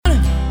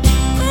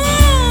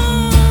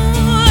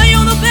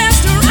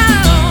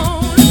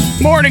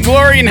Morning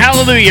glory and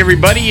hallelujah,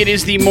 everybody. It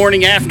is the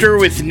morning after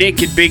with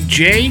Nick and Big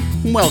J.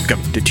 Welcome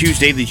to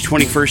Tuesday, the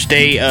 21st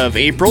day of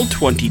April,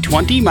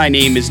 2020. My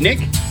name is Nick.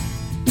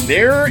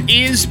 There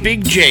is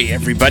Big J,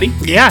 everybody.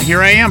 Yeah, here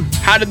I am.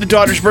 How did the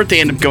daughter's birthday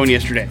end up going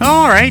yesterday?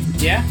 All right.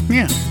 Yeah?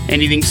 Yeah.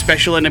 Anything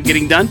special end up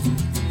getting done?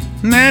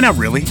 Nah, not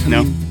really.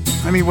 No?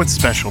 I mean, what's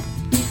special?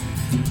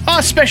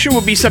 Special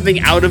would be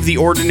something out of the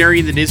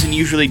ordinary that isn't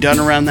usually done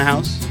around the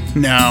house.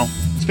 No.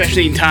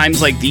 Especially in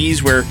times like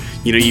these where,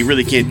 you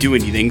really can't do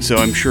anything, so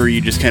I'm sure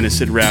you just kind of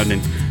sit around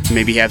and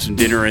maybe have some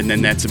dinner and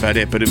then that's about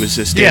it. But it was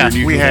a standard.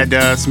 Yeah, we had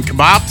some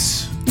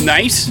kebabs.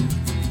 Nice.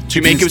 Did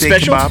you make them Steak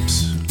special?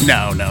 Kebabs.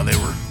 No, they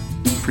were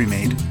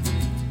pre-made.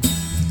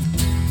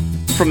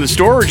 From the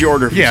store, or did you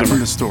order from somewhere? From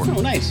the store.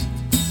 Oh, nice.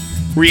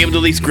 Were you able to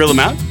at least grill them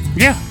out?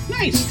 Yeah.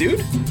 Nice,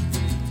 dude.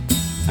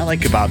 I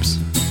like kebabs.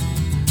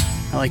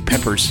 I like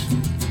peppers.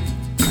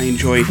 I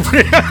enjoy...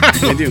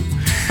 I do.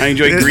 I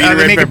enjoy green and red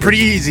They make peppers. it pretty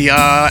easy.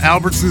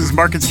 Albertsons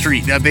Market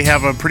Street. They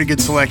have a pretty good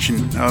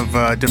selection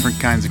of different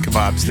kinds of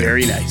kebabs there.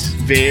 Very nice.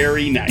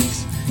 Very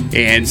nice.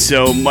 And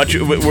so much...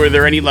 Were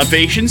there any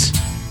libations?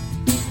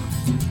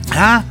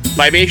 Huh?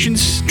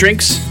 Libations?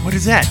 Drinks? What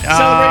is that?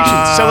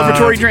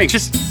 Celebratory drinks.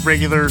 Just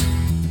regular...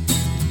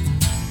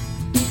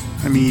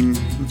 I mean,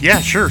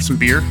 yeah, sure, some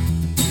beer.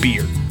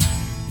 Beer.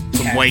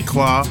 Some Yeah. White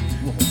Claw.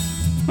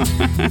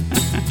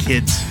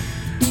 Kids.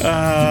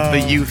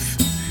 The youth.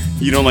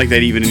 You don't like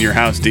that even in your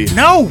house, do you?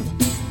 No!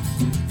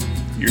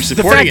 You're The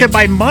supporting fact it. that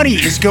my money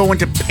is going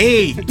to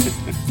pay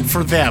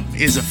for them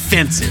is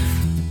offensive.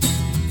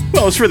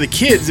 Well, it's for the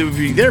kids. It would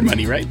be their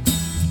money, right?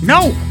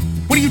 No!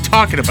 What are you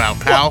talking about,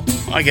 pal?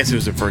 Well, I guess it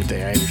was their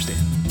birthday. I understand.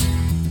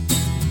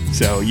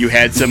 So you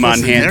had some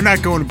Listen, on hand. they're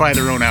not going to buy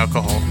their own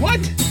alcohol.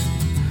 What?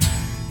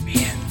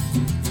 Man.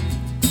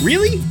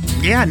 Really?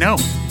 Yeah, no.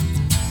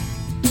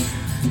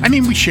 I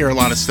mean, we share a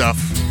lot of stuff,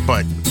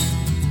 but...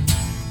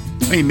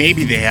 I mean,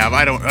 maybe they have.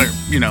 I don't...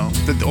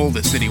 the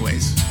oldest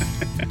anyways.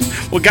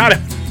 Well, got it.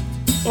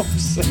 Oh,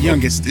 so The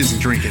youngest isn't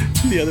drinking,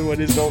 the other one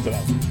isn't old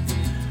enough.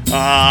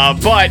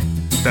 But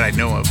that I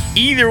know of.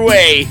 either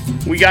way,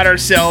 we got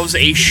ourselves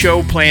a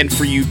show planned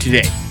for you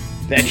today.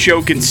 That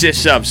show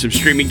consists of some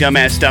streaming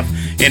dumbass stuff,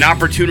 an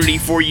opportunity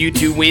for you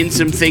to win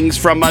some things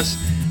from us.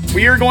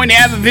 We are going to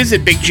have a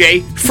visit, Big J,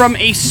 from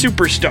a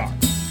superstar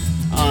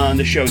on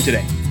the show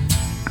today.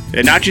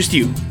 And not just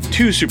you,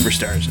 2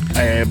 superstars.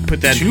 I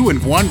put that... 2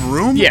 in one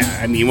room? Yeah,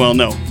 I mean, well,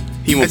 no.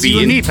 He won't That's be you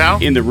and me,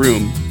 pal. in the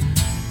room.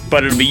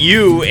 But it'll be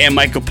you and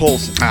Michael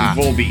Polson,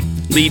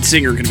 Volbeat, lead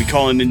singer, going to be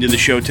calling into the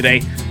show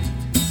today.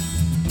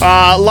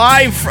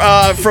 Live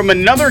from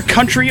another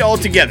country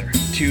altogether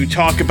to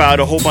talk about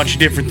a whole bunch of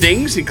different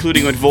things,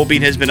 including what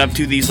Volbeat has been up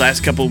to these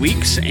last couple of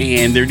weeks,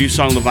 and their new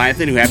song,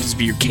 Leviathan, who happens to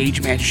be your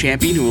cage match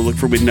champion, who will look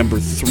for win number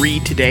 3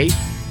 today,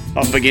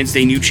 up against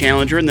a new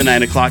challenger in the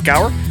 9 o'clock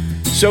hour.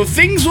 So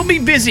things will be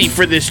busy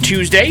for this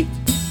Tuesday.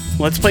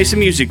 Let's play some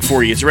music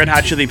for you. It's Red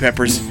Hot Chili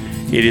Peppers.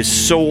 It is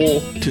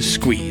Soul to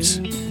Squeeze.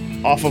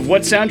 Off of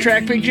what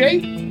soundtrack, Big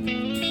J?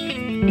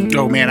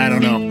 Oh, man, I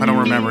don't know. I don't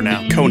remember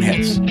now.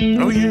 Coneheads.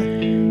 Oh, yeah.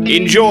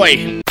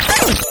 Enjoy.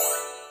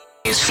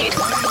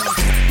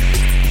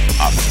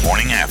 On the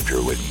morning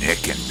after with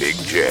Nick and Big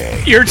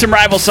J. You heard some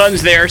Rival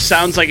Sons there.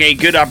 Sounds like a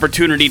good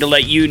opportunity to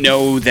let you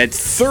know that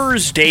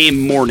Thursday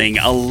morning,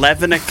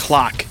 11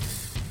 o'clock,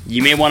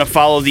 you may want to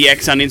follow the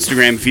X on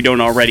Instagram if you don't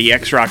already,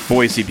 X Rock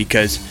Boise,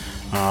 because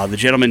the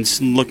gentleman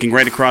looking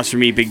right across from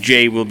me, Big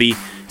J, will be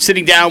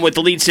sitting down with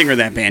the lead singer of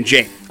that band,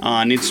 Jay,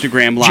 on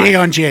Instagram Live. J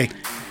on J.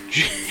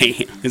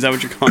 Jay, is that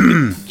what you're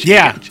calling it?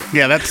 Yeah,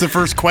 that's the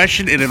first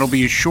question, and it'll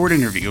be a short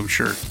interview, I'm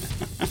sure.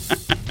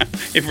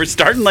 If we're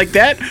starting like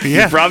that, Yeah.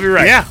 you're probably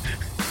right. Yeah.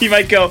 He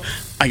might go,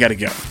 I gotta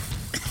go.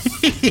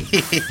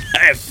 I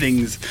have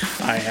things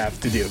I have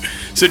to do.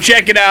 So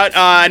check it out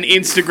on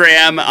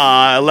Instagram,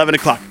 11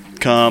 o'clock,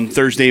 come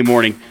Thursday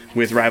morning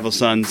with Rival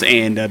Sons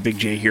and Big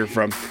J here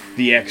from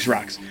the X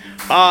Rocks.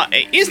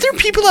 Is there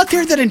people out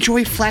there that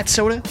enjoy flat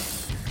soda?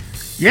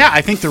 Yeah,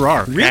 I think there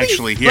are, Really?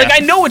 actually. Yeah. Like,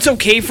 I know it's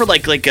okay for,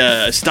 like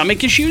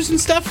stomach issues and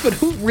stuff, but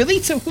who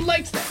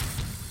likes that?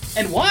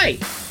 And why?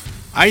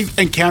 I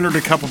encountered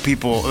a couple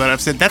people that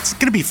I've said, that's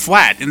going to be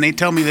flat, and they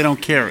tell me they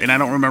don't care, and I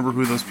don't remember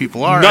who those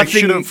people are. I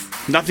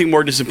should've... Nothing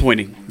more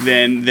disappointing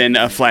than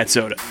a flat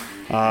soda.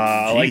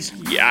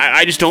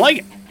 I just don't like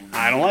it.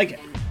 I don't like it.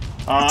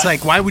 It's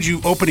like, why would you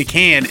open a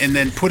can and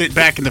then put it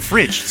back in the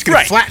fridge? It's going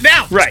to flatten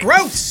out. Right. It's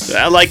gross.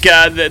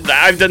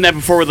 I've done that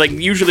before with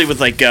usually with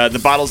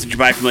the bottles that you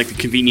buy from the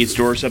convenience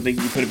store or something.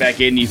 You put it back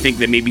in and you think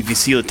that maybe if you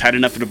seal it tight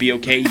enough it'll be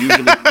okay.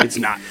 Usually it's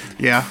not.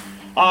 Yeah.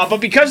 But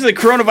because of the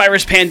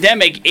coronavirus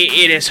pandemic,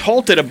 it has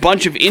halted a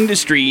bunch of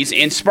industries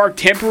and sparked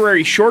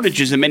temporary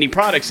shortages in many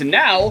products. And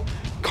now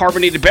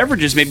carbonated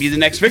beverages may be the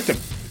next victim.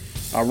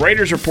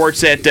 Reuters reports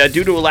that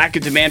due to a lack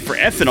of demand for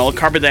ethanol,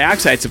 carbon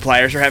dioxide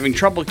suppliers are having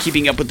trouble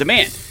keeping up with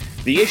demand.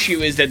 The issue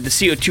is that the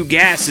CO2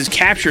 gas is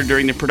captured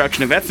during the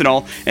production of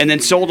ethanol and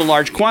then sold in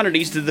large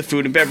quantities to the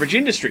food and beverage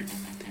industry.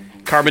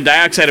 Carbon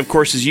dioxide, of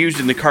course, is used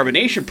in the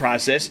carbonation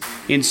process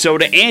in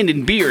soda and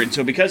in beer, and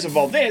so because of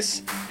all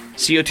this,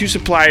 CO2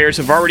 suppliers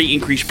have already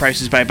increased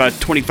prices by about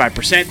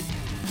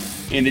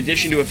 25%. In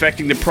addition to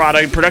affecting the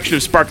production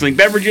of sparkling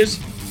beverages,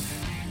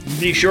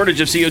 the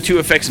shortage of CO2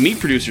 affects meat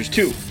producers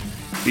too,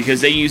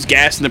 because they use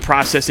gas in the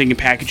processing and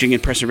packaging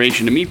and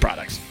preservation of meat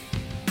products.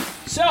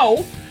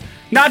 So,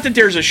 not that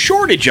there's a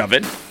shortage of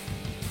it,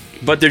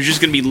 but there's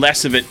just going to be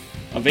less of it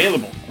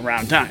available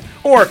around time.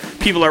 Or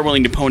people are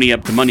willing to pony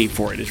up the money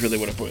for it, is really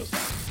what it boils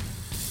down to.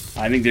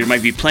 I think there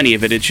might be plenty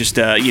of it. It's just,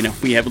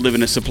 we live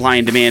in a supply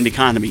and demand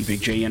economy,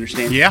 Big J, you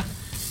understand? Yeah.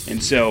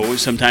 And so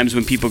sometimes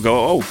when people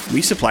go, oh,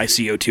 we supply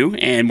CO2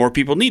 and more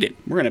people need it,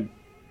 we're going to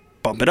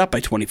bump it up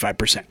by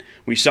 25%.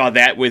 We saw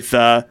that with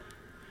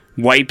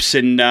wipes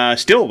and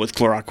still with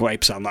Clorox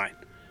wipes online.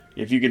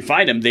 If you can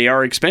find them, they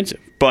are expensive.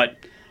 But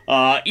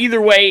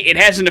either way, it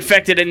hasn't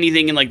affected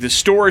anything in like the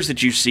stores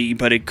that you see,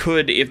 but it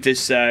could if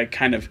this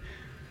kind of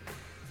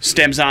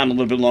stems on a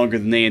little bit longer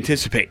than they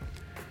anticipate.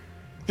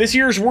 This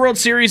year's World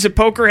Series of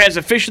Poker has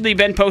officially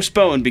been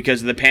postponed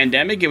because of the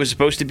pandemic. It was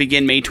supposed to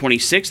begin May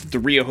 26th at the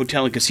Rio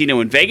Hotel and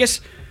Casino in Vegas.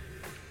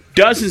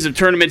 Dozens of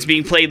tournaments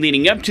being played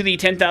leading up to the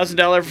the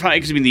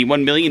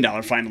 $1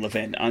 million final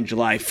event on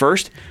July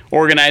 1st.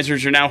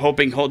 Organizers are now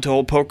hoping to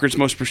hold poker's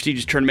most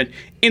prestigious tournament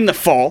in the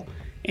fall,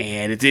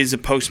 and it is a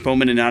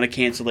postponement and not a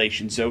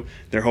cancellation, so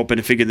they're hoping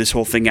to figure this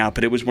whole thing out.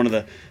 But it was one of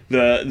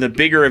the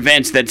bigger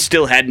events that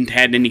still hadn't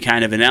had any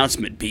kind of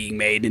announcement being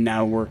made, and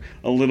now we're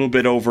a little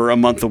bit over a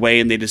month away,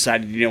 and they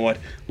decided, you know what,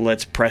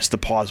 let's press the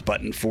pause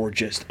button for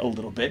just a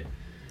little bit.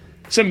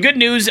 Some good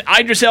news,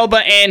 Idris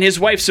Elba and his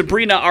wife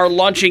Sabrina are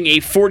launching a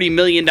 $40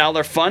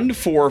 million fund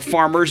for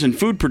farmers and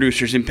food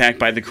producers impacted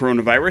by the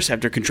coronavirus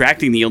after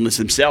contracting the illness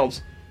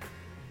themselves.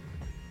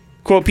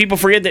 Quote, people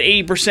forget that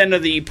 80%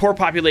 of the poor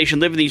population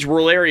live in these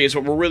rural areas.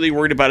 What we're really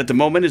worried about at the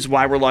moment is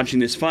why we're launching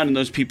this fund, and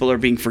those people are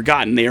being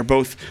forgotten. They are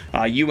both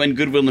UN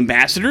Goodwill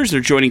ambassadors.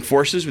 They're joining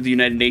forces with the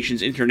United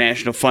Nations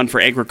International Fund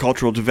for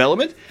Agricultural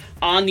Development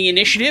on the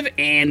initiative,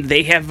 and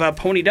they have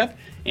ponied up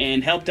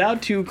and helped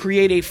out to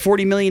create a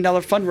 $40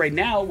 million fund right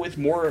now with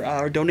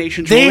more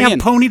donations rolling in. They have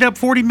ponied up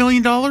 $40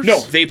 million? No,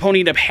 they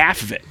ponied up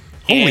half of it.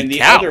 Holy and the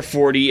cow.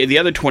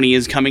 other 20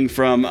 is coming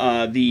from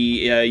the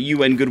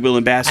UN Goodwill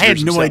ambassadors. I had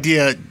no themselves.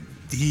 idea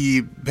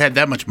he had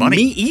that much money.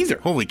 Me either.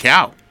 Holy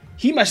cow.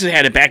 He must have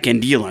had a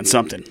back-end deal on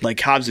something, like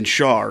Hobbs and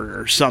Shaw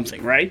or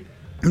something, right?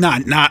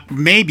 Not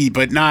maybe,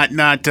 but not.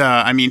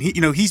 I mean,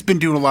 he's been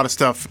doing a lot of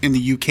stuff in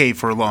the UK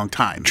for a long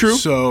time. True.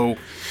 So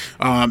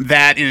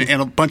that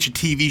and a bunch of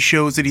TV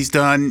shows that he's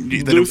done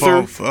that Luther,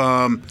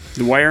 involve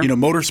The Wire.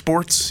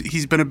 Motorsports.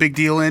 He's been a big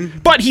deal in.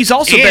 But he's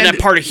also been a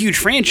part of huge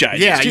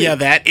franchises. Yeah, too. yeah,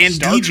 that and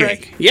Star DJ.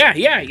 Trek. Yeah.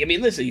 I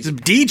mean, listen, he's a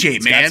DJ,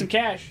 he's man. got some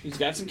cash. He's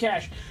got some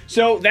cash.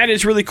 So that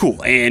is really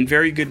cool and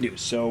very good news.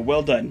 So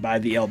well done by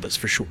the Elbas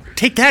for sure.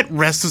 Take that,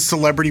 rest of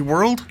celebrity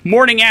world.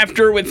 Morning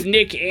After with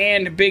Nick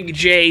and Big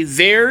J.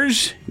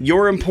 There's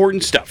your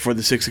important stuff for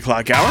the 6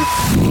 o'clock hour.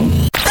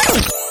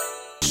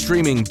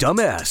 Streaming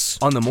Dumbass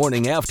on the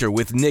Morning After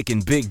with Nick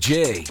and Big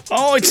J.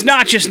 Oh, it's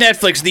not just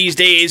Netflix these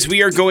days.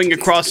 We are going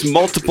across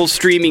multiple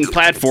streaming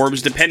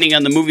platforms. Depending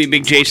on the movie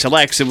Big J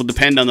selects, it will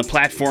depend on the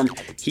platform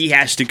he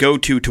has to go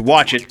to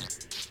watch it.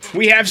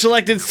 We have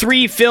selected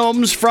 3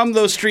 films from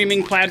those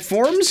streaming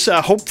platforms.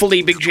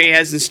 Hopefully, Big J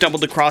hasn't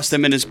stumbled across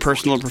them in his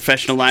personal and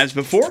professional lives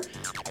before.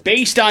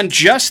 Based on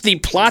just the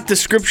plot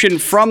description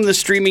from the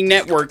streaming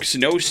networks,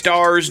 no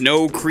stars,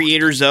 no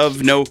creators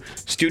of, no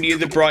studio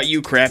that brought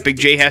you crap, Big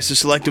J has to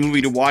select a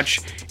movie to watch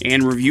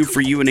and review for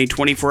you in a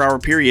 24-hour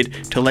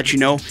period to let you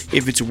know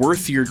if it's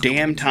worth your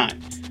damn time.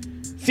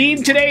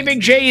 Theme today, Big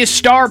J, is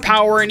star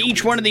power. In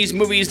each one of these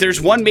movies, there's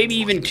one, maybe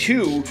even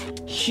 2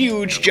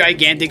 huge,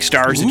 gigantic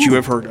stars that you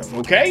have heard of,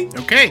 okay?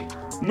 Okay.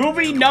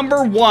 Movie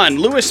number 1.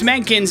 Louis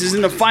Menkins is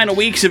in the final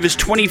weeks of his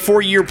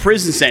 24-year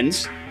prison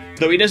sentence.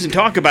 Though he doesn't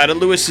talk about it,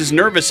 Louis is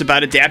nervous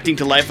about adapting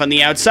to life on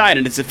the outside,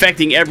 and it's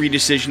affecting every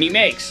decision he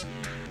makes.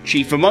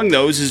 Chief among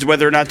those is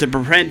whether or not to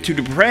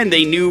befriend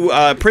a new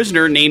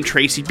prisoner named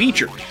Tracy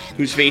Beecher,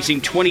 who's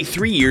facing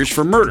 23 years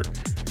for murder.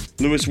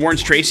 Louis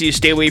warns Tracy to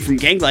stay away from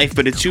gang life,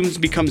 but it soon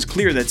becomes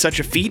clear that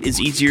such a feat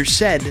is easier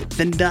said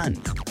than done.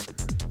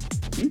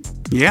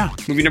 Yeah.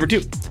 Movie number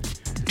 2.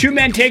 2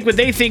 men take what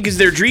they think is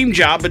their dream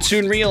job, but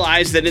soon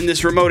realize that in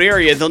this remote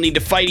area, they'll need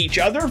to fight each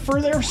other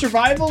for their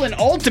survival and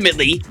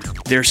ultimately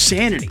their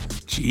sanity.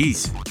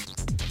 Jeez.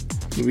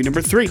 Movie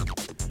number 3.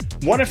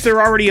 What if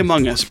they're already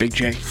among us, Big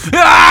J?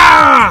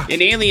 Ah!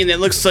 An alien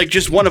that looks like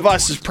just one of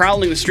us is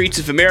prowling the streets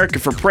of America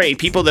for prey.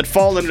 People that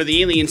fall under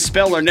the alien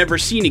spell are never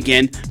seen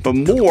again, but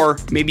more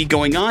may be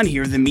going on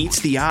here than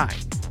meets the eye.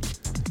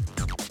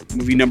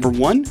 Movie number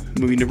 1,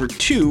 movie number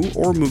 2,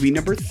 or movie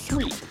number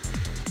 3?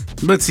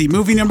 Let's see.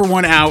 Movie number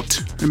 1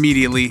 out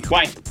immediately.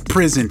 Why?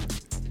 Prison.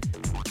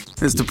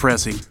 That's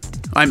depressing.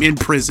 I'm in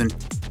prison.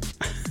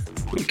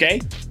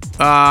 Okay.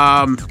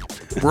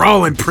 We're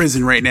all in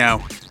prison right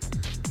now.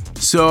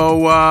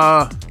 So,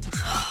 oh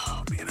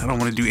man, I don't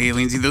want to do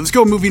aliens either. Let's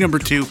go movie number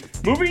 2.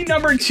 Movie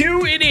number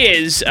 2 it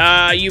is.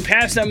 You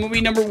passed on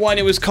movie number 1.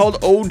 It was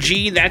called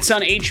OG. That's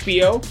on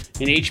HBO.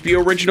 An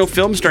HBO original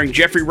film starring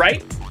Jeffrey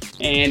Wright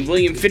and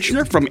William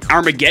Fichtner from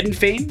Armageddon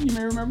fame. You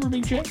may remember,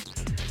 Big J.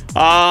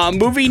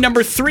 Movie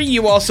number 3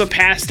 you also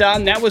passed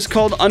on. That was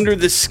called Under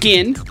the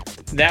Skin.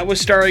 That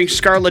was starring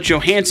Scarlett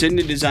Johansson.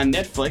 It is on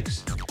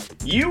Netflix.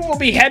 You will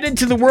be headed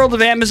to the world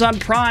of Amazon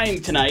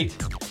Prime tonight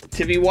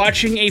to be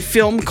watching a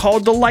film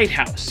called The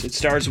Lighthouse. It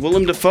stars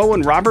Willem Dafoe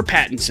and Robert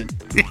Pattinson.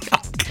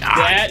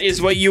 That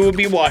is what you will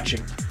be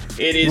watching.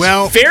 It is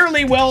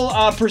fairly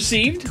well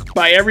perceived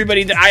by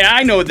everybody that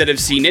I know that have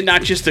seen it,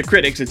 not just the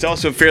critics. It's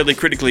also a fairly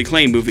critically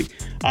acclaimed movie,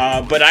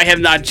 but I have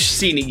not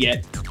seen it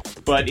yet.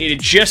 But it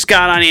just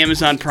got on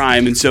Amazon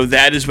Prime, and so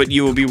that is what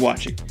you will be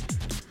watching.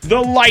 The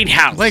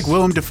Lighthouse. Like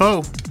Willem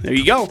Dafoe. There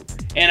you go.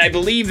 And I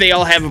believe they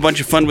all have a bunch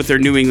of fun with their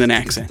New England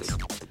accents.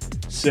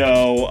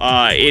 So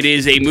it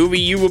is a movie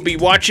you will be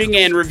watching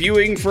and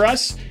reviewing for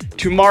us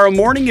tomorrow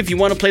morning. If you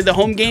want to play the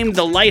home game,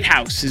 The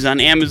Lighthouse is on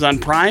Amazon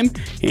Prime,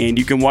 and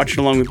you can watch it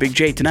along with Big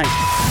J tonight.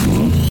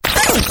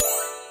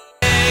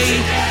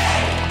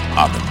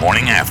 On the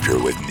Morning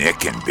After with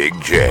Nick and Big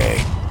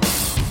J.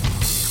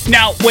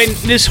 Now, when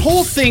this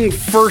whole thing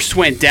first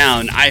went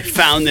down, I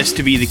found this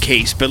to be the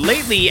case, but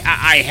lately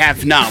I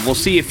have not. We'll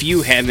see if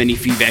you have any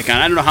feedback on it.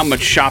 I don't know how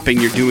much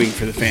shopping you're doing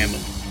for the family,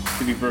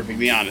 to be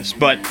perfectly honest,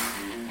 but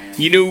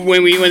you knew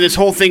when this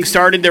whole thing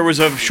started, there was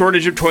a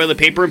shortage of toilet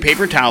paper and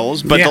paper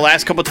towels, but the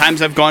last couple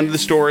times I've gone to the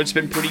store, it's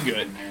been pretty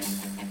good.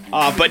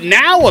 But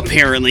now,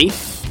 apparently,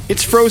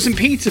 it's frozen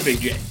pizza,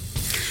 Big J.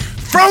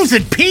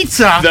 Frozen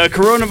pizza? The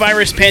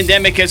coronavirus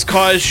pandemic has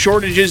caused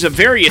shortages of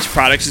various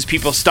products as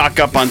people stock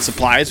up on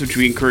supplies, which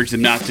we encourage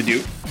them not to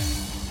do.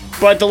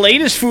 But the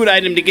latest food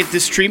item to get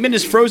this treatment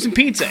is frozen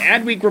pizza.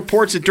 Adweek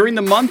reports that during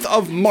the month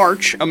of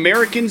March,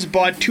 Americans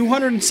bought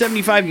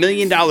 $275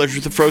 million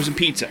worth of frozen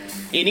pizza,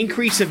 an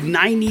increase of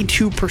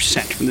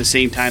 92% from the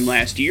same time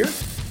last year.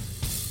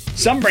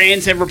 Some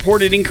brands have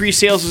reported increased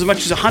sales as much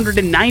as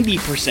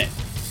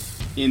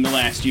 190% in the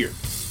last year.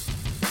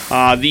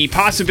 The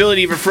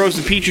possibility of a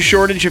frozen pizza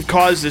shortage have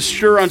caused a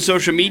stir on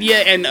social media,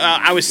 and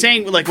I was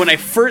saying, like, when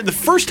the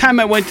first time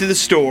I went to the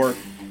store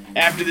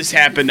after this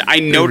happened,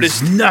 I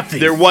noticed nothing.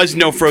 There was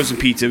no frozen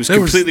pizza. It was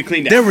completely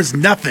cleaned out. There was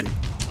nothing.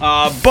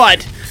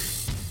 But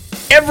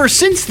ever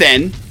since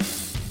then,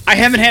 I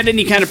haven't had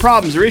any kind of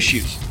problems or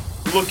issues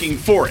looking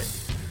for it.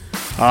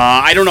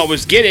 I don't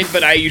always get it,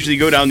 but I usually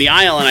go down the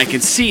aisle and I can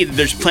see that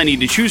there's plenty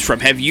to choose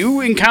from. Have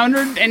you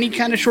encountered any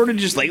kind of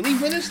shortages lately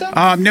for this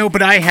stuff? No,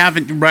 but I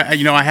haven't.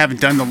 I haven't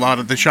done a lot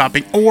of the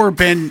shopping or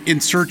been in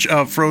search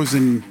of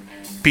frozen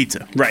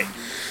pizza. Right.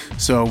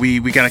 So we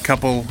got a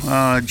couple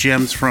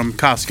gems from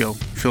Costco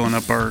filling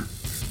up our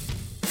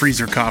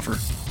freezer coffer.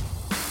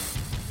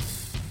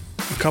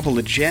 A couple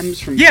of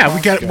gems from Costco?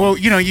 We got. Well,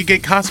 you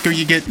get Costco,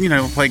 you get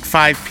like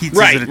 5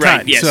 pizzas at a time.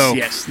 Right. Yes. So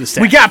yes.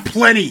 The we got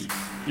plenty.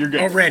 You're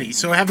good already,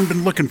 so I haven't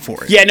been looking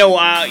for it. Yeah, no,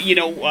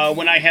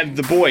 when I have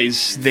the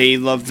boys, they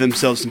love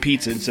themselves some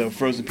pizza, and so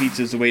frozen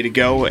pizza is the way to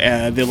go.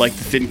 They like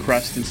the thin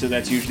crust, and so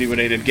that's usually what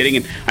I end up getting.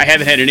 And I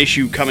haven't had an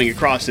issue coming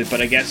across it,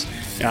 but I guess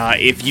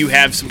if you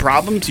have some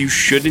problems, you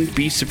shouldn't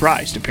be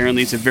surprised.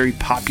 Apparently, it's a very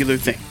popular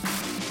thing.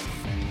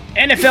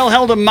 NFL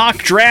held a mock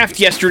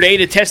draft yesterday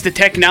to test the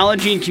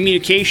technology and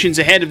communications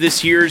ahead of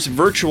this year's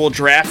virtual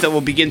draft that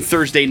will begin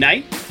Thursday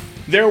night.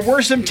 There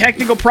were some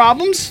technical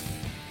problems.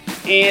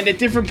 And at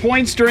different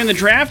points during the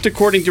draft,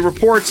 according to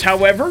reports,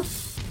 however,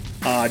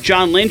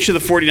 John Lynch of the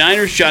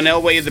 49ers, John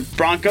Elway of the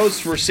Broncos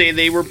say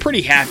they were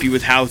pretty happy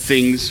with how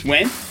things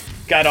went.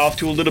 Got off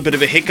to a little bit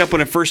of a hiccup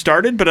when it first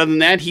started, but other than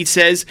that, he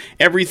says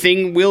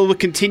everything will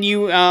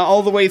continue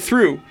all the way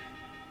through.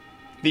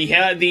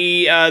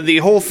 The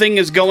whole thing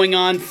is going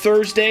on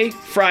Thursday,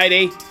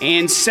 Friday,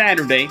 and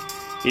Saturday.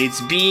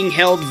 It's being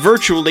held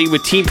virtually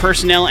with team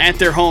personnel at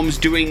their homes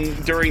during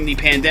the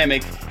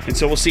pandemic, and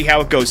so we'll see how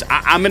it goes.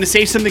 I'm going to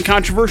say something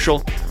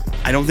controversial.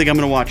 I don't think I'm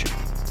going to watch it.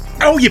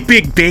 Oh, you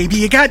big baby.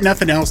 You got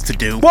nothing else to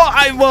do.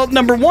 Well,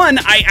 number one,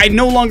 I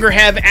no longer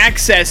have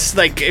access,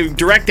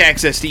 direct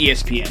access to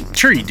ESPN.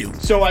 Sure you do.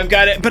 So I've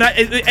got it, but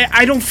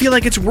I don't feel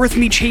like it's worth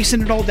me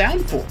chasing it all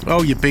down for.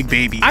 Oh, you big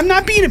baby. I'm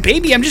not being a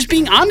baby. I'm just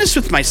being honest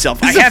with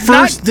myself.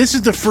 This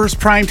is the first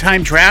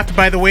primetime draft,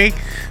 by the way,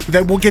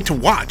 that we'll get to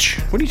watch.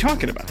 What are you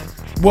talking about?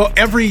 Well,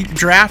 every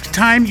draft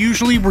time,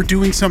 usually we're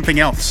doing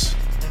something else.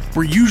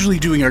 We're usually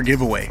doing our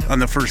giveaway on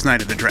the first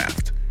night of the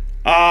draft.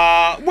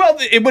 Well,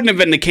 it wouldn't have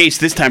been the case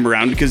this time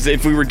around, because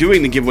if we were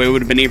doing the giveaway, it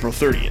would have been April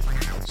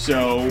 30th.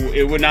 So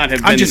it would not have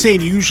been... I'm just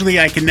saying, usually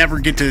I can never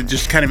get to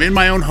just kind of in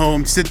my own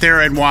home, sit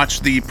there and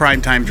watch the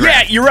primetime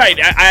draft. Yeah, you're right.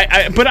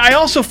 But I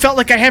also felt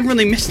like I haven't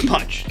really missed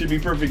much, to be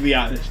perfectly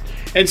honest.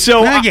 And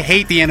so... Now you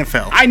hate the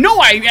NFL. I know,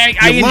 I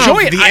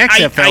enjoy it. The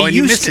XFL and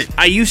you miss it.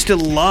 I used to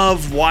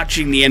love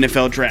watching the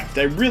NFL draft.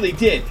 I really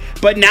did.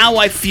 But now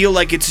I feel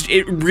like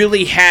it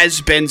really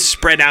has been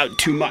spread out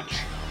too much.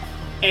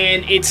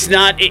 And it's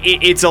not,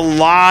 it's a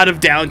lot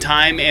of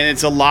downtime, and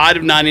it's a lot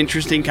of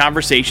non-interesting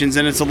conversations,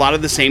 and it's a lot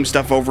of the same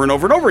stuff over and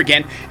over and over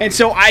again. And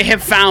so I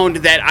have found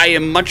that I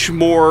am much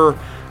more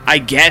I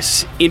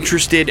guess,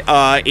 interested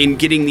in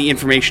getting the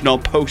information. I'll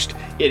post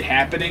it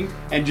happening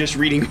and just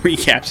reading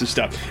recaps of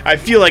stuff. I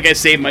feel like I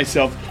saved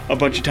myself a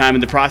bunch of time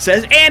in the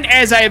process. And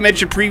as I had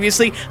mentioned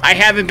previously, I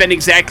haven't been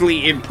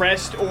exactly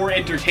impressed or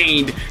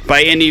entertained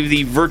by any of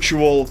the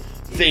virtual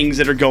things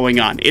that are going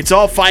on. It's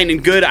all fine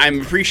and good.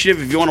 I'm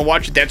appreciative. If you want to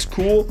watch it, that's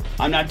cool.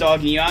 I'm not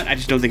dogging you out. I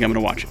just don't think I'm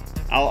going to watch it.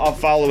 I'll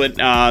follow it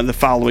the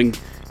following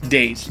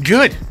days.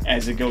 Good.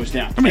 As it goes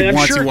down. I mean, I'm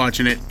once sure you're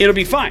watching it, it'll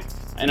be fine.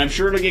 And I'm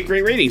sure it'll get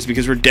great ratings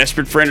because we're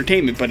desperate for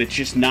entertainment, but it's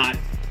just not,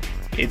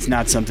 it's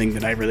not something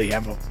that I really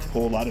have a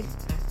whole lot of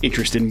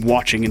interest in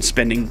watching and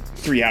spending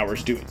 3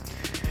 hours doing.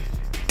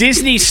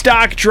 Disney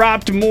stock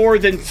dropped more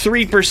than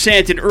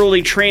 3% in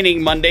early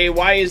training Monday.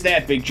 Why is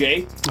that, Big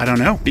J? I don't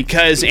know.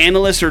 Because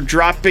analysts are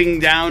dropping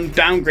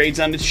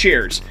downgrades on its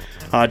shares.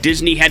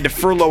 Disney had to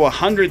furlough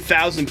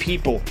 100,000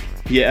 people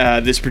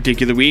this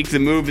particular week. The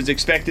move is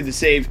expected to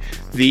save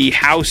the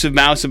House of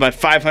Mouse about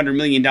 $500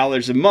 million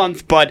a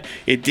month, but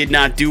it did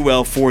not do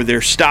well for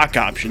their stock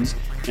options.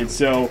 And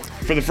so,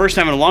 for the first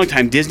time in a long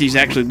time, Disney's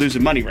actually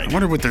losing money right I now.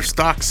 wonder what their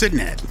stock's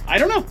sitting at. I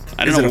don't know.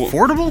 Is it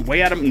affordable?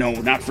 Way out of... No,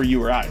 not for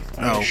you or I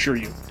assure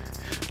you.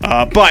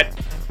 Oh. But...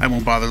 I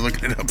won't bother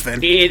looking it up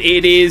then.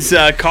 It is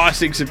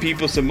costing some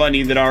people some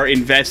money that are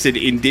invested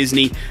in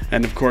Disney.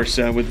 And, of course,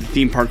 with the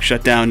theme park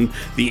shut down,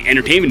 the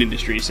entertainment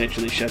industry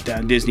essentially shut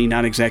down. Disney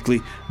not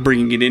exactly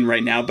bringing it in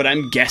right now, but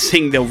I'm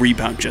guessing they'll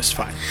rebound just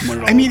fine.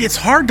 I mean, it's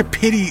hard to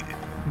pity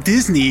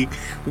Disney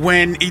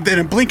when, in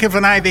a blink of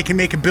an eye, they can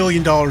make $1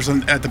 billion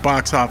at the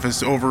box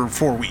office over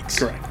 4 weeks.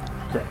 Correct.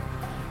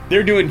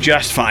 They're doing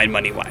just fine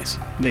money-wise.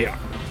 They are.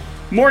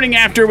 Morning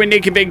After with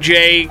Nick and Big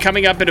J.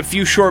 Coming up in a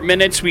few short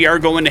minutes, we are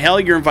going to hell.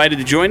 You're invited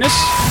to join us.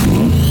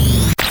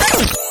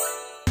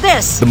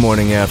 The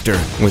Morning After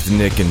with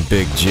Nick and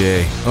Big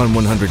J on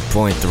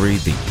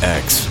 100.3 The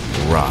X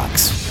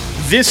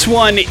Rocks. This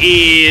one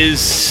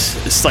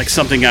it's like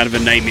something out of a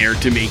nightmare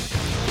to me.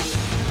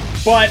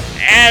 But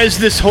as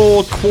this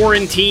whole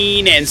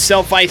quarantine and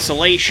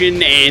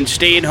self-isolation and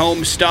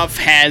stay-at-home stuff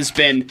has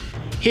been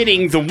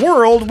hitting the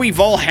world, we've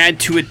all had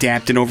to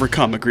adapt and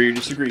overcome. Agree or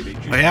disagree,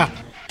 Big J? Oh, yeah.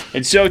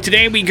 And so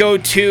today we go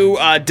to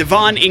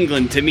Devon,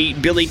 England to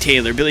meet Billy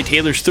Taylor. Billy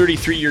Taylor's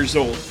 33 years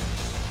old.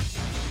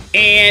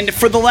 And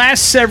for the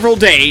last several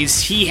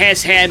days, he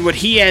has had what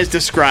he has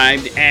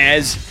described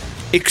as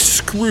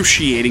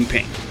excruciating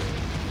pain.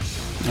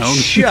 Oh,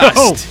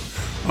 Just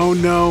no. Oh,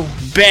 no.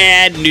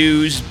 bad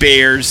news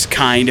bears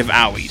kind of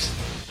owies.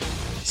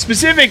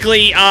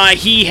 Specifically,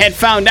 he had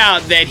found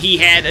out that he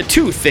had a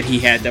tooth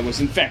that was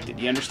infected.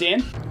 You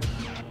understand?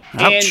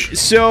 Ouch. And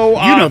so...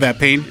 you know that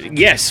pain.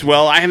 Yes,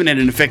 well, I haven't had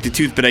an infected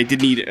tooth, but I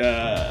did need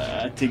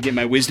to get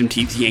my wisdom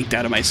teeth yanked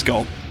out of my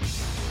skull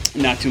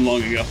not too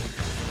long ago.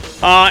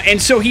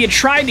 And so he had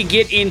tried to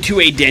get into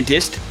a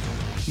dentist,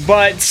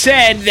 but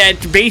said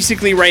that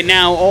basically right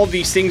now all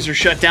these things are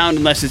shut down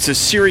unless it's a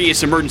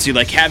serious emergency,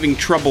 like having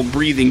trouble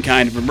breathing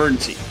kind of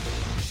emergency.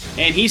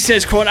 And he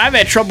says, quote, I've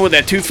had trouble with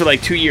that tooth for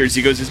like 2 years.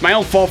 He goes, it's my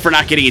own fault for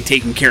not getting it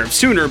taken care of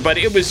sooner, but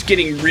it was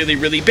getting really,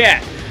 really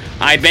bad.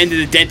 I've been to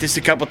the dentist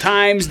a couple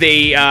times.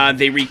 They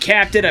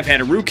recapped it. I've had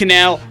a root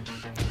canal.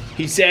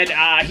 He said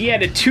he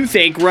had a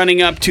toothache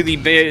running up to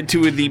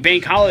the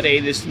bank holiday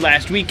this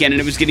last weekend,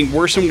 and it was getting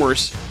worse and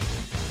worse.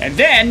 And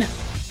then,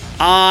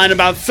 on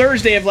about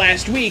Thursday of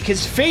last week,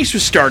 his face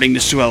was starting to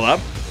swell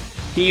up.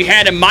 He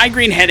had a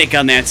migraine headache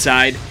on that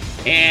side,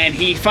 and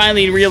he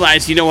finally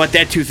realized, you know what,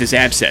 that tooth is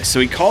abscessed.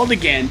 So he called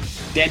again.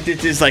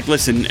 Dentist is like,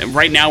 listen,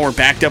 right now we're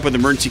backed up with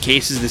emergency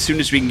cases. The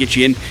soonest we can get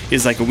you in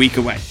is like a week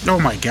away. Oh,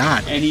 my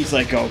God. And he's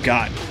like, oh,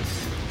 God.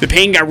 The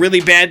pain got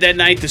really bad that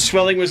night. The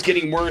swelling was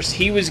getting worse.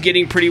 He was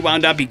getting pretty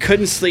wound up. He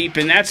couldn't sleep.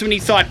 And that's when he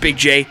thought, Big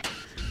J,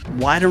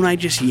 why don't I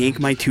just yank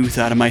my tooth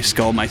out of my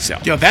skull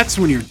myself? Yo, that's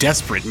when you're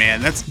desperate,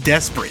 man. That's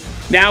desperate.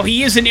 Now,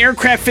 he is an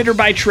aircraft fitter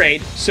by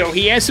trade, so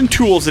he has some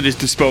tools at his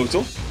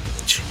disposal.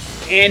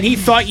 And he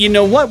thought, you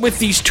know what? With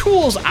these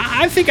tools,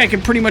 I think I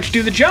can pretty much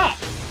do the job.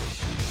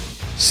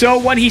 So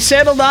what he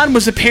settled on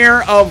was a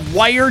pair of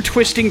wire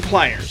twisting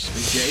pliers.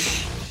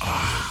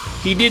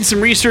 He did some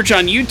research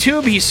on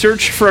YouTube. He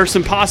searched for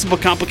some possible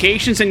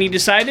complications, and he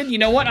decided, you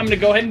know what? I'm going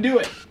to go ahead and do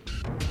it.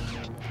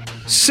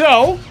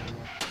 So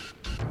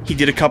he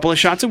did a couple of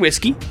shots of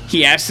whiskey.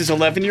 He asked his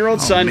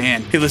 11-year-old son,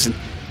 man. hey, listen,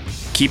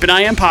 keep an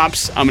eye on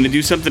Pops. I'm going to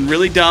do something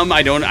really dumb.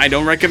 I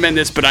don't recommend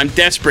this, but I'm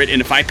desperate,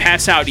 and if I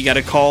pass out, you got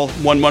to call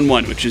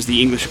 111, which is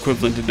the English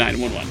equivalent of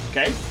 911,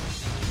 okay?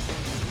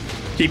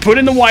 He put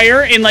in the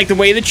wire in like the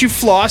way that you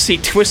floss. He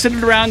twisted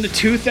it around the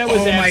tooth that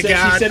was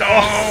abscessed.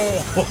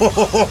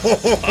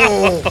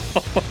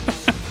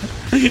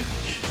 He said,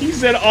 he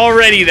said,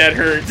 already that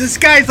hurt. This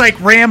guy's like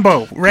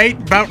Rambo, right?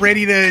 About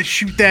ready to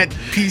shoot that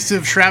piece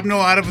of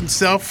shrapnel out of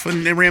himself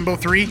in Rambo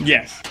 3?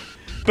 Yes.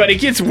 But it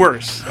gets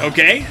worse,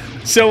 okay?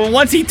 So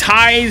once he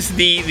ties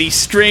the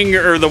string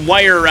or the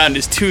wire around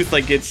his tooth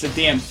like it's a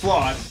damn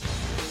floss,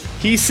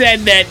 he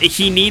said that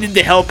he needed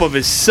the help of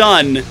his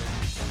son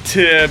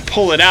to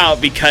pull it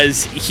out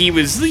because he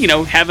was,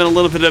 having a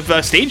little bit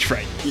of stage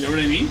fright. You know what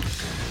I mean?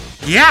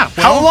 Yeah.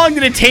 How Well, long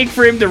did it take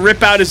for him to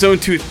rip out his own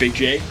tooth, Big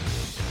J?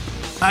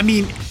 I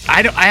mean,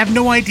 I have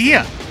no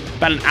idea.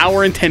 About an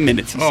hour and 10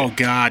 minutes. He Oh, said.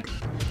 God.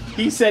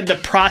 He said the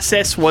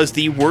process was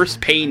the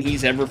worst pain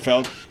he's ever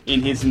felt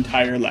in his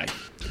entire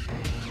life.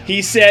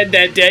 He said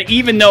that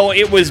even though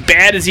it was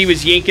bad as he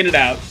was yanking it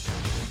out,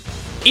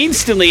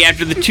 instantly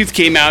after the tooth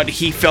came out,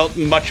 he felt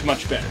much,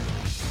 much better.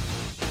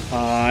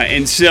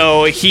 And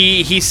so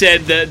he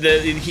said that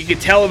he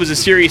could tell it was a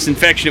serious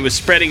infection. It was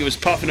spreading. It was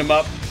puffing him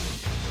up.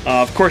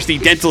 Of course, the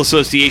Dental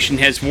Association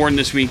has warned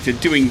this week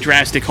that doing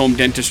drastic home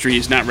dentistry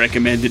is not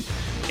recommended.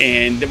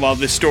 And while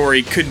this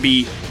story could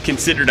be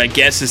considered, I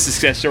guess, a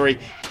success story,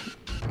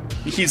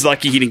 he's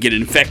lucky he didn't get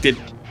infected.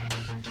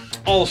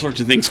 All sorts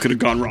of things could have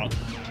gone wrong.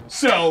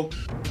 So,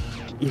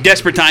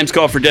 desperate times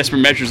call for desperate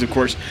measures, of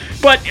course.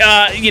 But,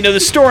 the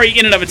story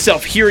in and of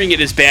itself, hearing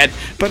it is bad.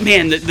 But,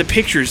 man, the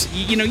pictures,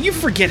 you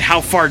forget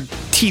how far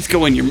teeth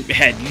go in your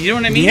head. You know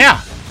what I mean?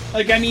 Yeah.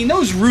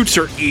 Those roots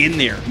are in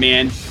there,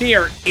 man. They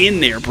are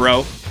in there,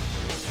 bro.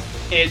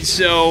 And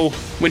so,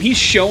 when he's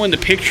showing the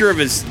picture of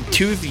his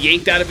tooth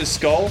yanked out of his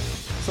skull,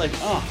 it's like,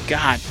 oh,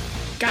 God.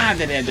 God,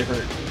 that had to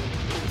hurt.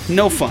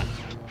 No fun.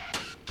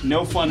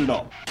 No fun at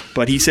all.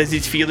 But he says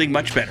he's feeling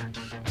much better.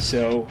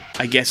 So,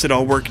 I guess it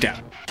all worked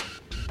out.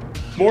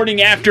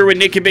 Morning After with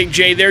Nick and Big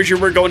J. There's your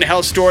We're Going to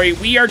Hell story.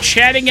 We are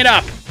chatting it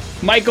up.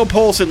 Michael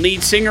Poulsen,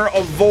 lead singer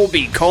of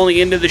Volbeat, calling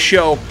into the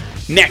show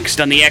next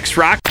on the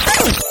X-Rock.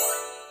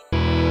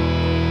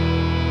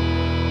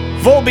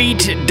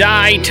 Volbeat,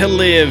 Die to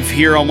Live,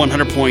 here on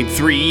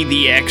 100.3,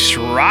 the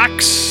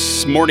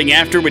X-Rocks. Morning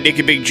After with Nick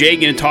and Big J.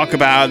 Going to talk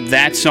about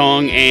that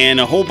song and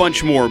a whole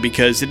bunch more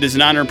because it is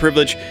an honor and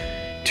privilege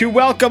to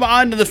welcome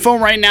onto the phone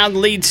right now the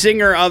lead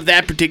singer of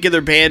that particular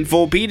band,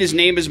 Volbeat. His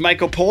name is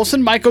Michael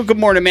Poulsen. Michael, good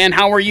morning, man.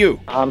 How are you?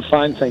 I'm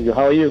fine, thank you.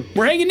 How are you?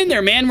 We're hanging in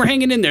there, man. We're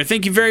hanging in there.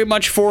 Thank you very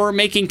much for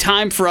making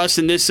time for us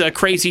in this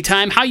crazy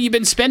time. How you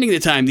been spending the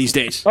time these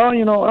days? Oh,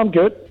 I'm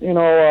good.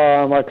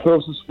 My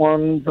closest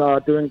ones are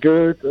doing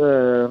good.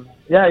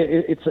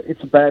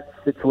 It's a bad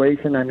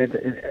situation, and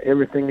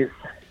everything is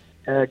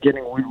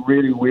getting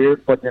really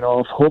weird. But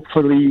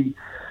hopefully,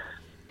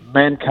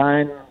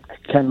 mankind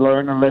can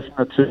learn a lesson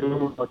or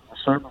two in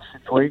certain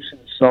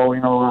situations. So,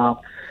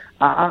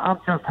 I'm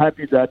just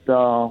happy that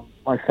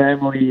my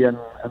family and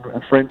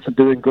friends are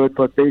doing good.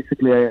 But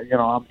basically,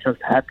 I'm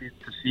just happy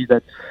to see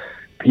that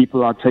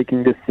people are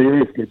taking this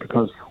seriously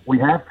because we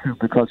have to,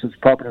 because it's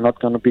probably not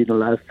going to be the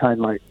last time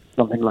like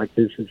something like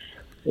this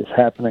is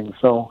happening.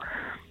 So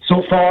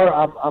far,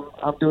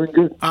 I'm doing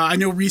good. I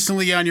know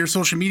recently on your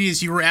social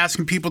medias you were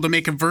asking people to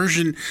make a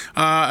version,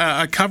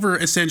 a cover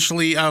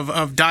essentially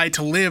of Die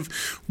to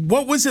Live.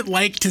 What was it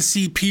like to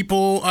see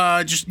people,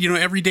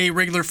 everyday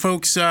regular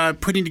folks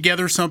putting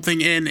together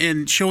something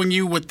and showing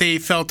you what they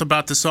felt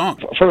about the song?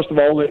 First of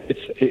all,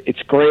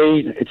 it's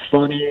great, it's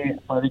funny,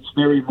 but it's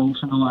very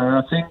emotional.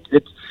 And I think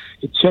it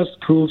just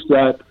proves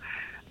that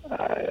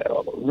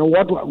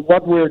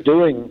what we're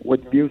doing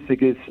with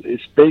music is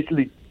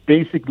basically,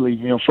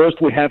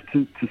 first we have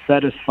to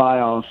satisfy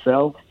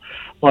ourselves,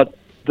 but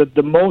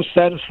the most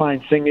satisfying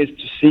thing is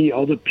to see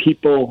other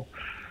people,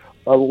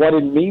 what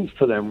it means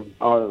to them,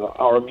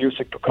 our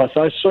music, because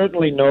I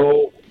certainly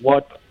know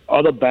what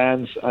other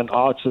bands and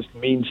artists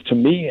means to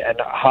me and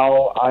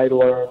how I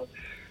learn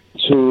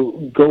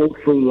to go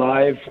through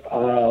life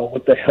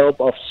with the help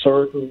of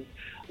certain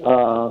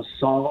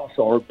songs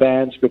or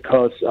bands,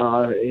 because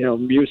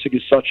music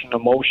is such an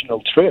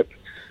emotional trip.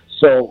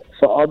 So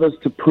for others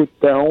to put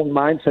their own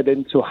mindset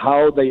into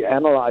how they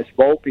analyze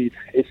Volbeat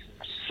is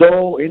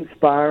so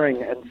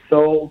inspiring and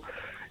so,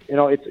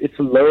 it's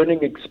a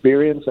learning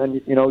experience,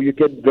 and you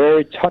get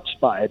very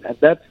touched by it. And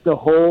that's the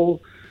whole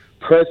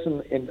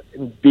person in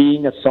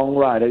being a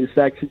songwriter, is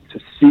actually to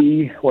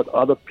see what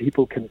other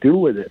people can do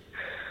with it.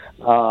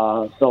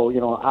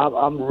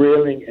 I'm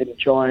really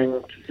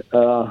enjoying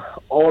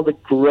all the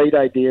great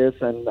ideas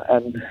and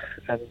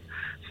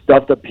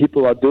stuff that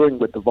people are doing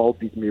with the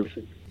Volbeat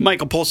music.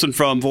 Michael Poulsen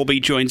from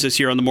Volbeat joins us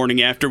here on the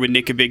Morning After with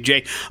Nick and Big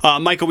J.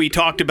 Michael, we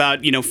talked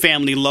about,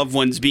 family, loved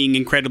ones being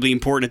incredibly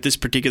important at this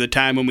particular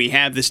time when we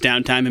have this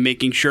downtime and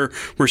making sure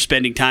we're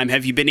spending time.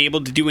 Have you been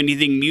able to do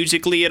anything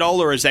musically at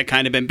all, or has that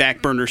kind of been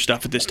back burner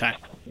stuff at this time?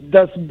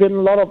 There's been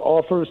a lot of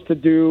offers to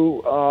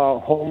do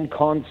home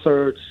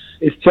concerts.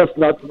 It's just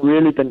not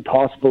really been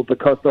possible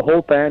because the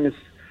whole band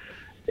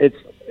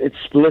it's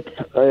split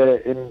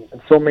in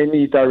so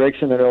many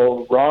directions.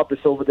 Rob is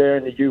over there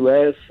in the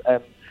U.S.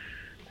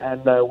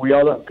 and we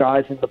other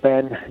guys in the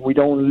band, we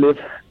don't live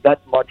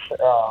that much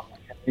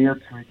near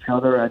to each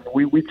other, and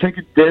we take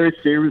it very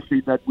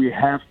seriously that we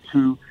have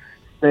to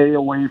stay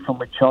away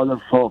from each other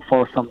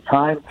for some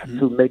time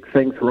to make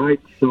things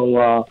right.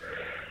 So,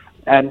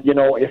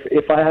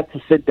 if I had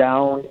to sit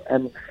down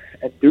and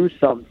do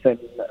something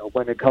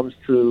when it comes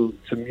to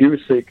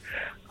music,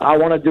 I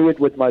want to do it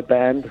with my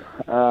band.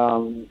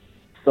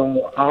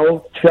 So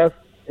I'll just,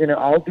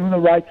 I'll do the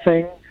right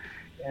thing,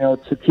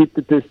 to keep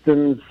the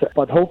distance.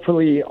 But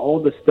hopefully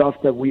all the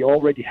stuff that we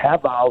already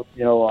have out,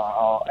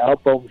 our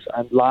albums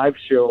and live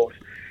shows,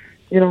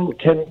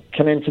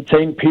 can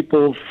entertain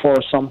people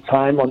for some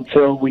time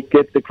until we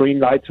get the green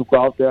light to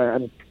go out there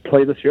and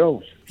play the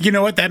shows. You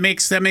know what? That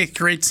makes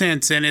great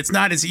sense, and it's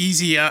not as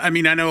easy. I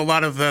know a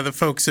lot of the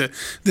folks,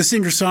 the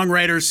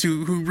singer-songwriters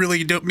who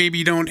really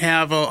don't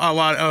have a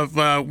lot of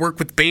work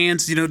with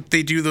bands.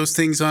 They do those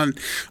things on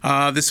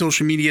the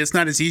social media. It's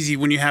not as easy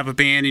when you have a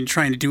band and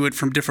trying to do it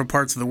from different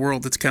parts of the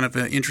world. It's kind of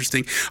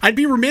interesting. I'd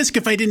be remiss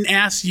if I didn't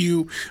ask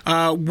you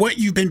what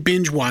you've been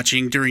binge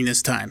watching during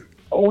this time.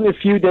 Only a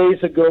few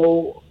days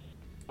ago,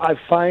 I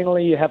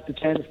finally have the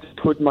chance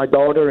to put my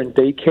daughter in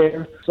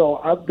daycare. So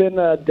I've been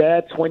a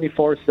dad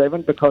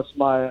 24/7 because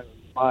my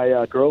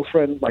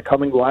girlfriend, my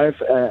coming wife,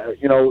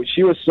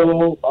 she was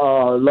so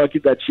lucky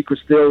that she could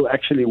still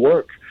actually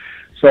work.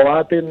 So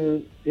I've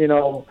been,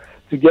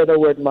 together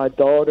with my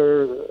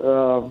daughter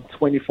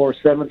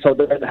 24/7. So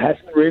there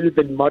hasn't really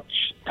been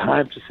much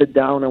time to sit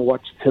down and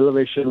watch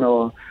television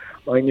or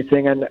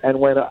anything. And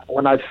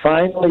when I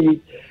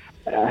finally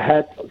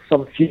had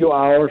some few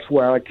hours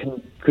where I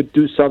could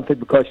do something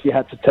because she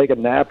had to take a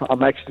nap,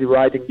 I'm actually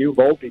writing new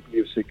Volbeat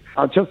music.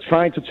 I'm just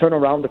trying to turn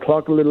around the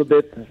clock a little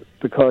bit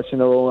because,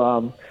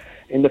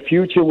 in the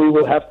future we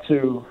will have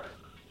to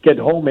get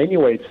home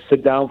anyway to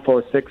sit down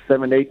for 6,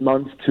 7, 8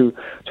 months to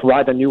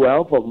write a new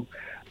album.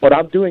 But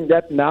I'm doing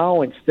that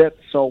now instead,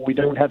 so we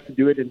don't have to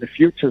do it in the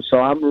future. So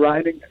I'm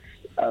writing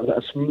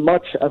as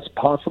much as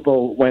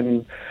possible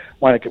when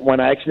I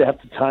actually have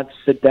the time to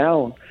sit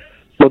down.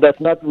 So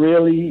there's not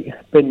really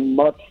been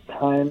much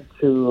time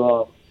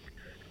to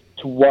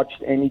watch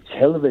any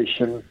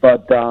television,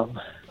 but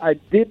I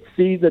did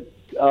see the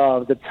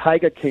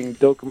Tiger King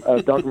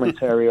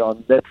documentary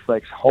on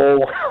Netflix.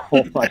 Oh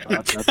my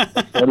God,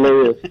 that's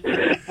hilarious.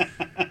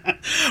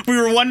 We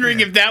were wondering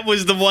if that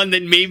was the one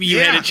that maybe you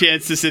had a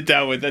chance to sit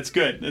down with. That's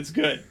good. That's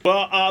good.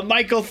 Well,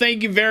 Michael,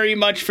 thank you very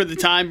much for the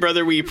time,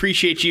 brother. We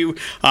appreciate you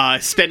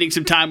spending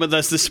some time with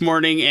us this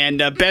morning, and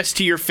best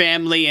to your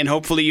family, and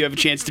hopefully you have a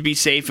chance to be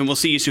safe, and we'll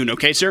see you soon,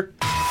 okay, sir?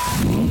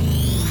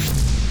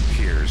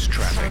 Here's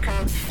traffic.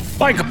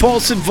 Michael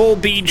Paulson,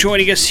 Volbeat,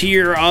 joining us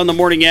here on the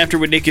Morning After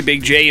with Nick and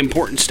Big J.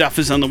 Important stuff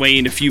is on the way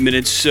in a few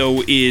minutes.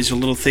 So is a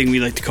little thing we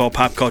like to call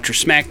Pop Culture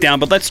Smackdown.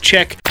 But let's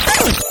check.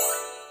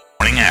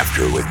 Morning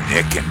After with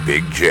Nick and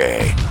Big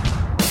J.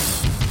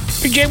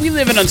 Big J, we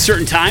live in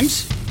uncertain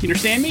times. You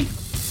understand me?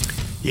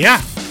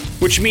 Yeah.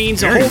 Which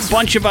means a whole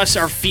bunch of us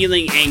are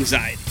feeling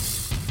anxiety.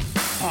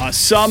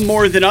 Some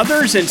more than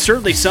others, and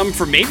certainly some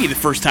for maybe the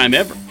first time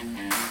ever.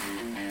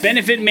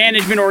 Benefit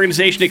management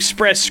organization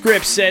Express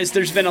Scripts says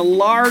there's been a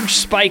large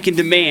spike in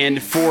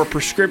demand for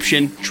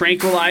prescription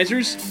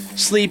tranquilizers,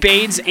 sleep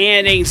aids,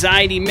 and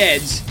anxiety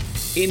meds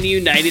in the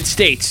United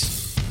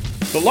States.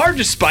 The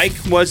largest spike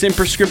was in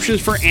prescriptions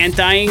for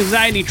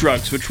anti-anxiety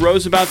drugs, which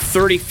rose about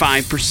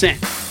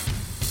 35%.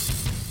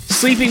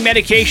 Sleeping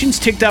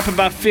medications ticked up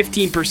about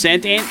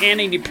 15%, and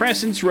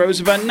antidepressants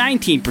rose about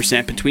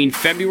 19% between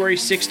February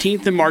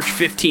 16th and March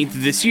 15th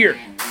of this year.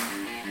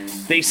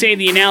 They say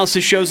the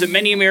analysis shows that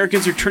many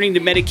Americans are turning to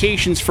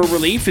medications for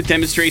relief. It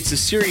demonstrates the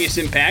serious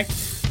impact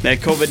that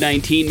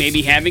COVID-19 may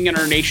be having on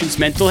our nation's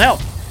mental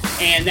health.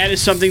 And that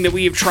is something that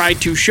we have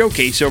tried to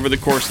showcase over the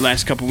course of the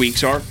last couple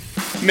weeks, our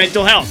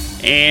mental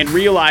health. And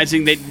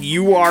realizing that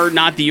you are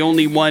not the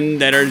only one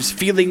that is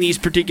feeling these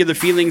particular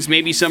feelings,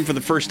 maybe some for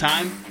the first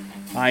time.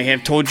 I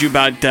have told you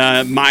about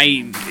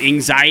my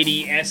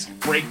anxiety-esque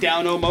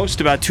breakdown almost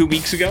about 2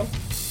 weeks ago.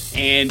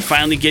 And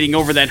finally getting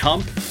over that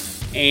hump.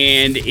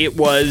 And it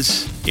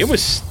was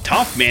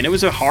tough, man. It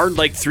was a hard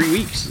 3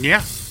 weeks.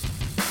 Yeah.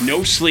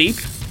 No sleep.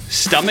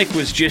 Stomach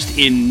was just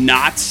in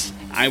knots.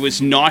 I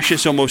was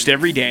nauseous almost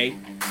every day.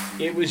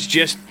 It was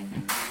just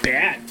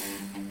bad.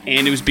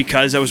 And it was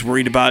because I was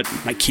worried about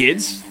my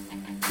kids.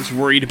 I was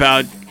worried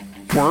about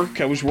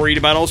work. I was worried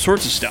about all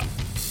sorts of stuff.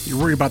 You're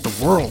worried about the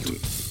world.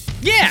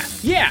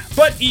 Yeah.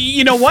 But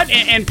you know what?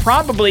 And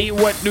probably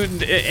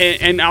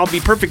and I'll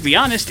be perfectly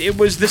honest, it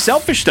was the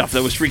selfish stuff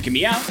that was freaking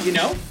me out,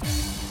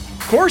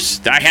 Of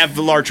course, I have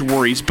the larger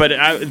worries,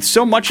 but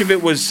so much of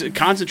it was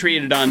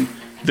concentrated on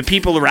the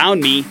people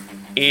around me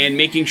and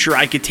making sure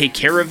I could take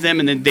care of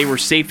them and that they were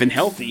safe and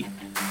healthy.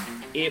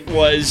 It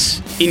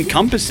was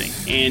encompassing,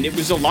 and it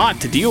was a lot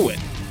to deal with.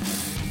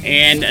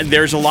 And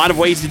there's a lot of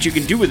ways that you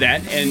can do with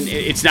that, and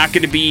it's not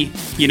going to be,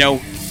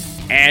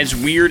 as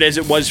weird as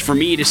it was for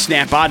me to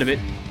snap out of it.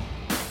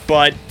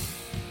 But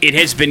it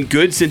has been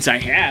good since I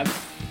have,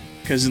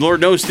 because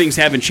Lord knows things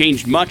haven't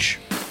changed much.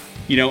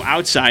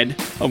 Outside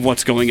of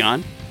what's going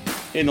on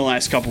in the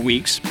last couple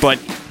weeks, but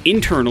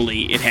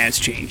internally it has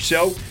changed.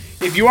 So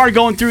if you are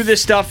going through this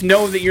stuff,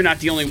 know that you're not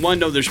the only one.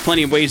 Know there's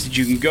plenty of ways that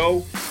you can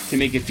go to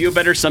make it feel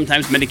better.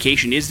 Sometimes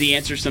medication is the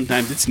answer,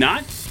 sometimes it's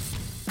not.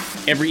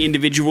 Every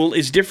individual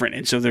is different,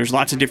 and so there's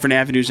lots of different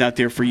avenues out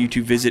there for you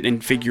to visit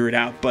and figure it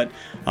out. But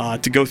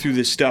to go through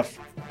this stuff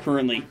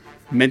currently,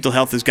 mental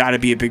health has got to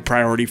be a big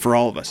priority for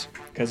all of us,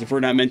 because if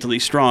we're not mentally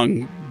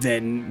strong,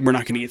 then we're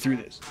not going to get through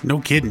this. No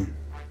kidding.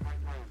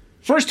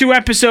 First 2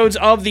 episodes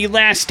of The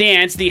Last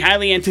Dance, the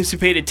highly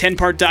anticipated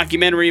 10-part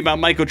documentary about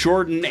Michael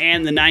Jordan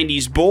and the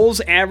 90s Bulls,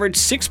 averaged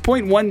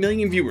 6.1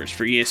 million viewers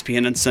for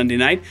ESPN on Sunday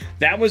night.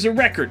 That was a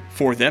record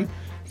for them.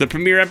 The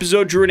premiere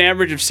episode drew an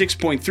average of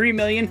 6.3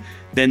 million.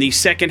 Then the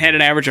second had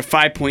an average of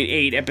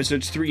 5.8.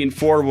 Episodes 3 and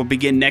 4 will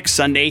begin next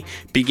Sunday,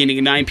 beginning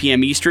at 9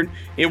 p.m. Eastern.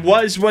 It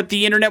was what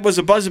the internet was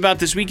abuzz about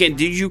this weekend.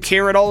 Did you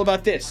care at all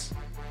about this?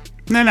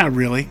 No, not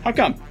really. How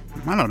come?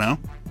 I don't know.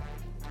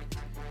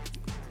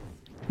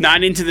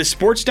 Not into the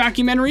sports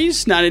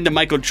documentaries? Not into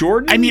Michael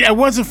Jordan? I mean, I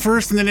was at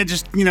first, and then it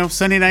just,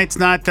 Sunday night's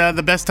not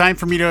the best time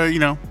for me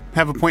to,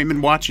 have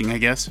appointment watching, I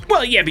guess.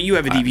 Well, yeah, but you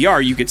have a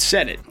DVR. You could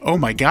set it. Oh,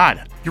 my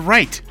God. You're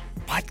right.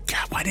 What?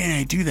 God, why didn't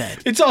I do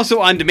that? It's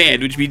also on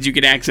demand, which means you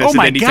can access Oh, it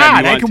my anytime God.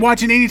 you want. I can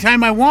watch it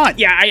anytime I want.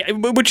 Yeah,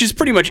 which is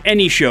pretty much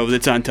any show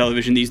that's on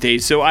television these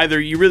days. So either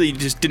you really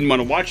just didn't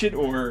want to watch it,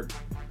 or...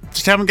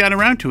 Just haven't gotten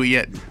around to it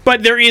yet.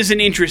 But there is an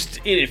interest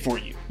in it for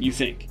you, you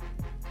think.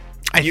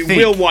 You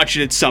will watch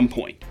it at some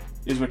point,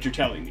 is what you're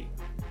telling me.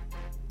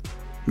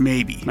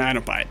 Maybe. I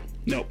don't buy it.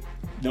 Nope.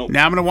 Now I'm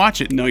going to watch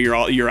it. No, you're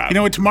out. You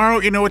know what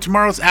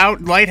tomorrow's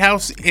out?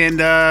 Lighthouse and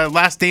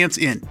Last Dance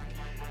in.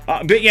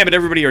 But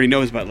everybody already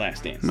knows about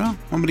Last Dance. Well,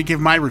 I'm going to give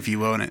my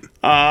review on it.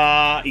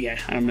 Yeah,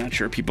 I'm not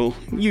sure people,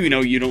 you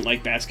don't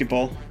like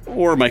basketball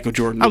or Michael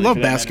Jordan. I Really, love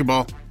for that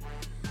basketball. matter.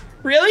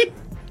 Really?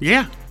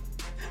 Yeah.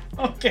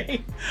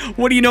 Okay.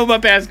 What do you know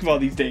about basketball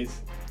these days?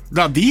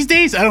 Now, these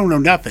days, I don't know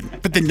nothing.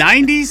 But the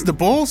 90s, the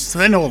Bulls,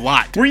 I know a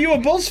lot. Were you a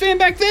Bulls fan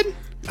back then?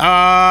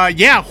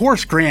 Yeah,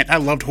 Horace Grant. I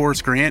loved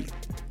Horace Grant.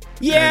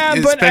 Yeah,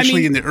 but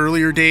especially in the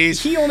earlier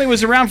days. He only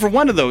was around for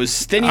one of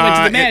those. Then he went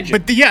to the Magic.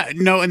 And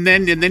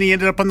then he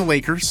ended up on the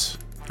Lakers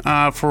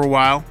for a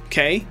while.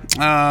 Okay.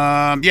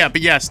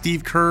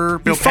 Steve Kerr,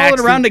 Bill You followed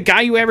Paxton. around a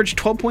guy who averaged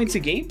 12 points a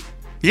game?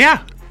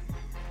 Yeah.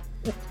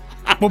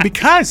 Well,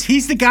 because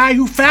he's the guy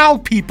who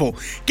fouled people.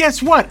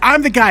 Guess what?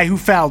 I'm the guy who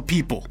fouled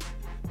people.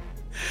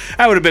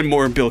 I would have been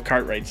more in Bill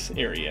Cartwright's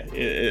area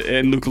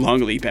and Luke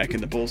Longley back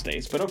in the Bulls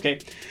days, but okay.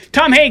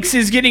 Tom Hanks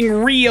is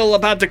getting real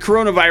about the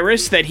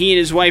coronavirus that he and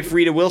his wife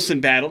Rita Wilson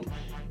battled.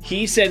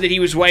 He said that he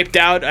was wiped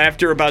out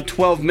after about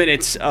 12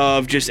 minutes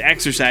of just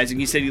exercising.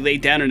 He said he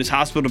laid down in his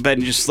hospital bed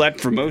and just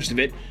slept for most of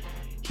it.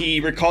 He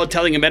recalled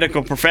telling a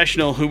medical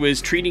professional who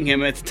was treating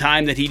him at the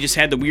time that he just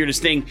had the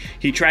weirdest thing.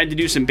 He tried to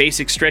do some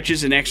basic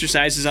stretches and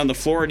exercises on the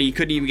floor, and he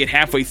couldn't even get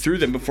halfway through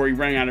them before he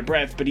ran out of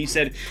breath. But he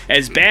said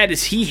as bad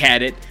as he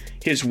had it,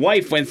 his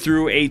wife went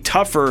through a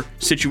tougher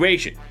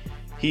situation.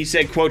 He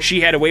said, quote,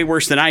 she had it way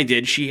worse than I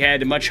did. She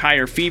had a much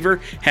higher fever,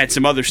 had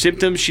some other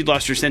symptoms. She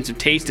lost her sense of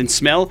taste and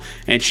smell,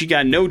 and she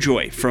got no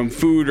joy from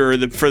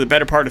food for the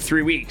better part of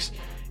 3 weeks.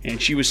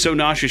 And she was so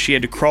nauseous she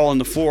had to crawl on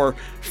the floor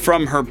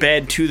from her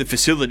bed to the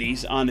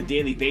facilities on a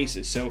daily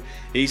basis. So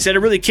he said it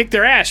really kicked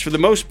their ass for the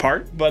most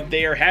part, but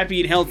they are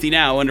happy and healthy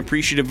now and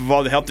appreciative of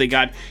all the help they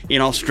got in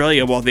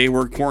Australia while they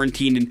were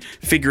quarantined and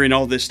figuring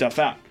all this stuff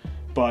out.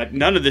 But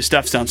none of this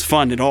stuff sounds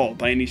fun at all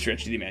by any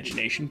stretch of the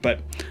imagination. But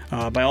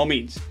by all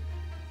means,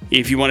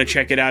 if you want to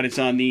check it out, it's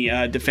on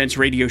the Defense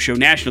Radio Show,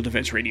 National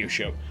Defense Radio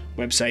Show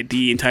website.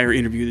 The entire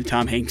interview that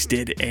Tom Hanks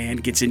did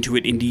and gets into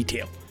it in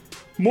detail.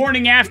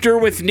 Morning After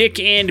with Nick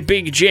and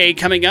Big J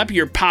coming up,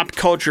 your pop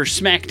culture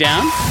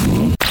smackdown.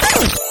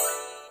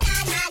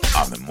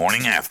 On the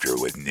Morning After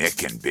with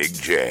Nick and Big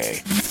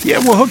J. Yeah,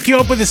 we'll hook you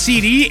up with a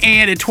CD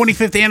and a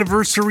 25th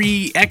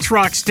anniversary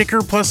X-Rock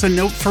sticker, plus a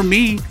note from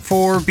me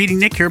for beating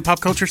Nick here at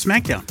Pop Culture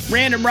Smackdown.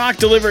 Random rock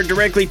delivered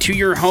directly to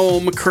your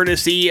home,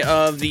 courtesy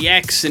of the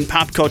X and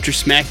Pop Culture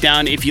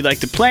Smackdown. If you'd like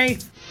to play,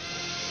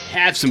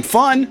 have some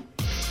fun,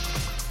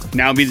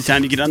 now would be the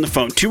time to get on the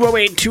phone.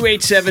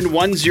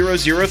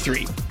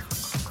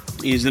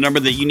 208-287-1003 is the number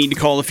that you need to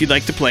call if you'd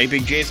like to play.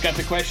 Big J's got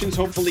the questions.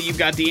 Hopefully you've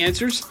got the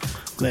answers.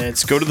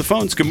 Let's go to the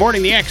phones. Good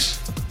morning, the X.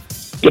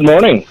 Good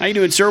morning. How you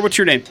doing, sir? What's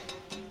your name?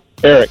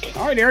 Eric.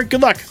 All right, Eric.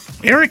 Good luck.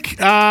 Eric,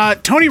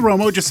 Tony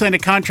Romo just signed a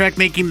contract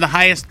making him the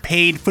highest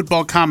paid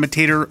football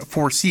commentator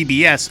for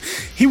CBS.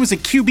 He was a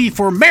QB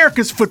for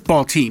America's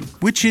football team,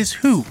 which is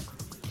who?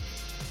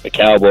 The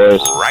Cowboys.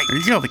 Right. There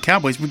you go, the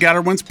Cowboys. We got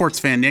our one sports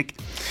fan, Nick.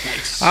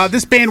 Nice.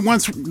 This band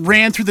once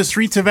ran through the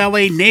streets of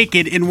L.A.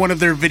 naked in one of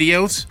their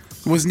videos.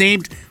 Was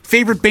named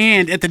favorite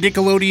band at the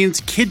Nickelodeon's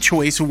Kid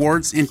Choice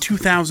Awards in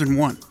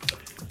 2001.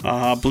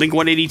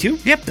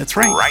 Blink-182? Yep, that's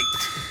right.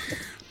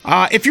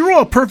 Right. If you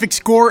roll a perfect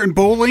score in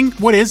bowling,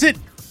 what is it?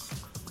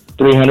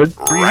 300.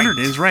 300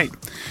 is right.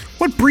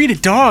 What breed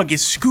of dog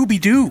is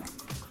Scooby-Doo?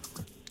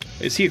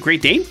 Is he a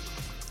Great Dane?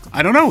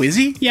 I don't know, is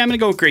he? Yeah, I'm going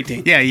to go with Great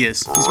Dane. Yeah, he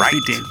is. He's Right. a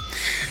Great Dane.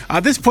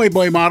 This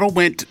Playboy model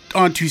went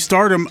on to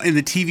stardom in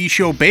the TV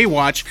show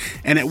Baywatch,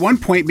 and at one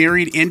point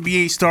married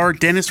NBA star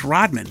Dennis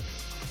Rodman.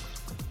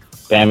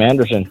 Pam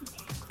Anderson.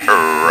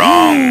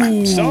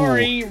 Wrong.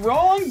 Sorry,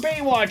 wrong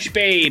Baywatch,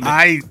 babe.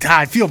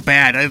 I feel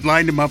bad. I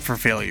lined him up for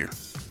failure.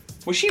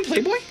 Was she in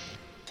Playboy?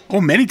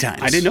 Oh, many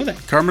times. I didn't know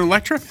that. Carmen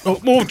Electra?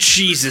 Oh,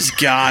 Jesus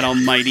God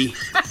almighty.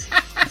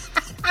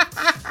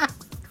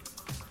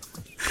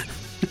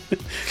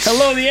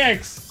 Hello, the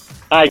X.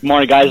 Hi, good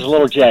morning, guys.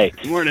 Little J.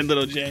 Morning,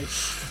 little Jay.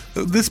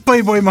 This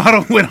Playboy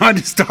model went on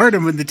to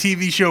stardom in the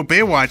TV show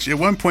Baywatch. At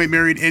one point,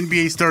 married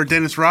NBA star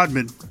Dennis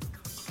Rodman.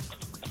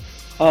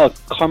 Oh,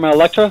 Carmen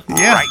Electra?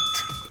 Yeah. Right.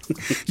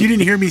 You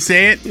didn't hear me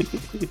say it?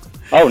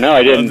 Oh, no,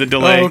 I didn't. The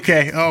delay. Oh,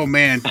 okay. Oh,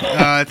 man.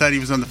 I thought he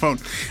was on the phone.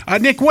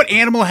 Nick, what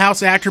Animal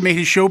House actor made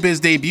his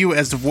showbiz debut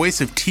as the voice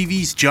of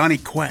TV's Johnny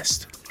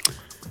Quest?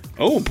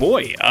 Oh,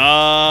 boy.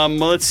 Well,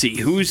 let's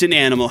see. Who's in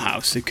Animal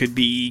House? It could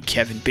be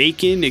Kevin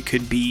Bacon. It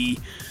could be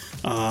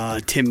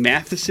Tim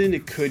Matheson.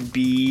 It could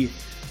be...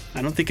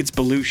 I don't think it's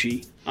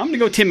Belushi. I'm going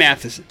to go Tim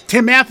Matheson.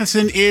 Tim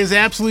Matheson is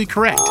absolutely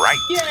correct. Right.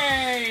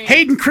 Yay!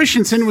 Hayden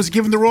Christensen was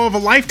given the role of a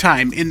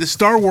lifetime in the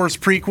Star Wars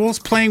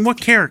prequels, playing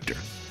what character?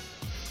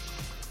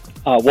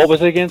 What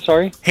was it again?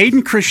 Sorry?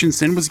 Hayden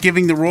Christensen was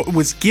given the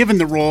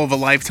role of a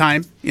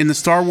lifetime in the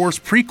Star Wars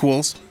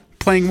prequels,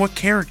 playing what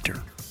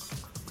character?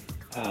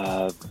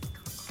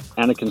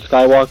 Anakin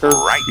Skywalker?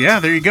 Right. Yeah,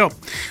 there you go.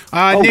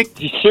 Oh, Nick.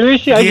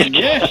 Seriously?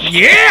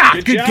 Yeah,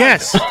 good job.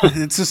 guess.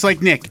 It's just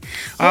like Nick.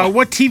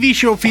 What TV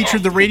show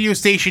featured the radio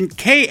station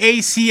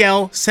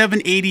KACL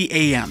 780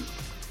 AM?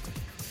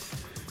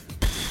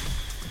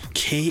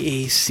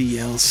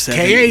 KACL 7.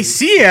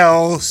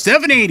 KACL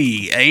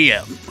 780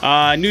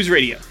 AM. News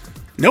radio.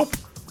 Nope.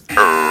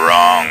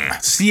 Wrong.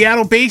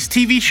 Seattle-based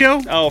TV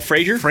show? Oh,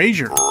 Frasier?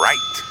 Frasier. Right.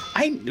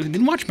 I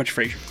didn't watch much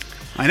Frasier.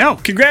 I know.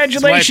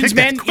 Congratulations,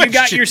 man. That's why I You picked that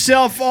got question.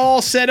 yourself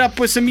all set up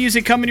with some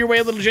music coming your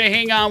way, Little J.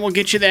 Hang on. We'll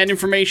get you that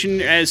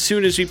information as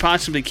soon as we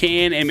possibly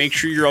can and make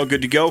sure you're all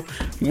good to go.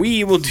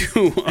 We will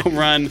do a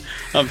run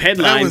of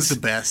headlines. That was the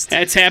best.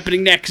 That's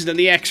happening next on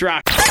the X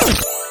Rock.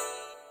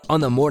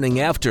 On the morning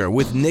after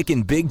with Nick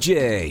and Big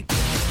J.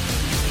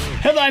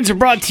 Headlines are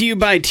brought to you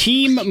by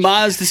Team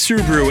Mazda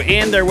Subaru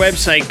and their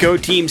website,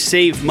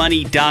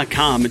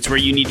 GoTeamSaveMoney.com. It's where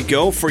you need to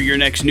go for your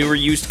next new or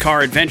used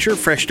car adventure.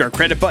 Fresh Start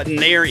Credit button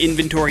there,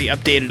 inventory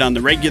updated on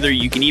the regular.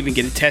 You can even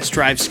get a test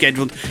drive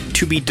scheduled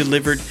to be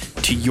delivered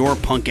to your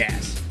punk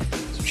ass.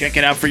 So check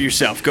it out for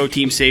yourself,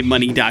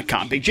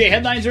 GoTeamSaveMoney.com. Big J,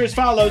 headlines are as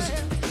follows.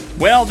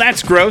 Well,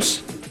 that's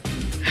gross.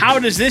 How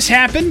does this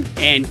happen?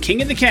 And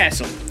King of the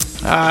Castle.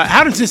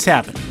 How does this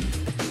happen?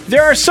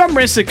 There are some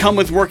risks that come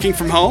with working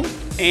from home.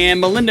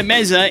 And Melinda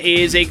Meza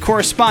is a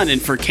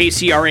correspondent for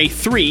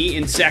KCRA3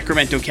 in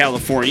Sacramento,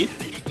 California.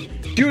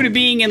 Due to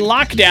being in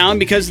lockdown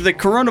because of the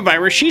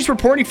coronavirus, she's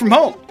reporting from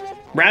home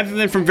rather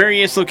than from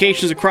various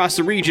locations across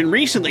the region.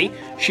 Recently,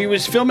 she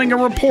was filming a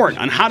report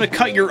on how to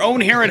cut your own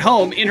hair at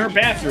home in her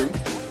bathroom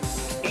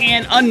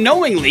and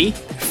unknowingly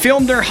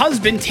filmed her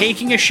husband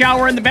taking a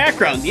shower in the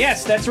background.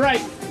 Yes, that's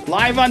right.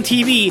 Live on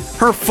TV,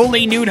 her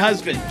fully nude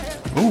husband.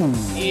 Ooh.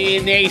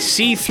 In a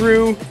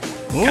see-through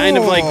kind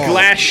of like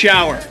glass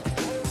shower.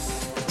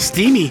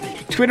 Steamy.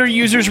 Twitter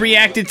users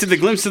reacted to the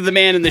glimpse of the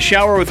man in the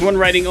shower with one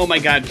writing, "Oh my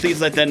God,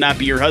 please let that not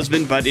be your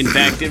husband," but in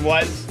fact it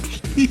was.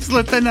 Please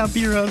let that not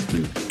be your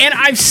husband. And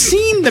I've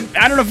seen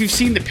I don't know if you've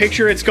seen the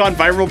picture, it's gone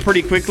viral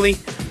pretty quickly,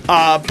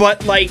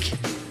 but like,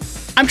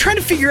 I'm trying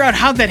to figure out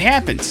how that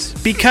happens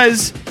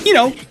because, you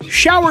know,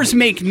 showers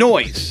make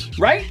noise,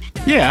 right?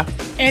 Yeah.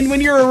 And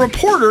when you're a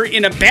reporter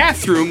in a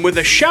bathroom with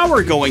a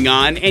shower going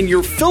on and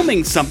you're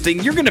filming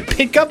something, you're going to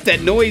pick up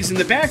that noise in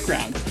the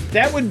background.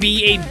 That would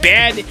be a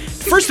bad...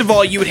 First of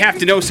all, you would have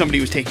to know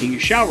somebody was taking a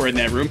shower in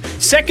that room.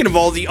 Second of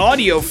all, the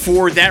audio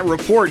for that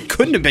report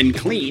couldn't have been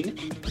clean.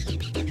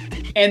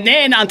 And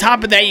then on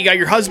top of that, you got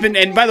your husband.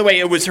 And by the way,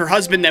 it was her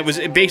husband that was...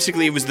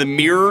 Basically, it was the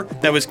mirror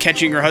that was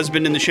catching her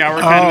husband in the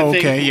shower kind of a thing.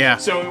 Okay, yeah.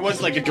 So it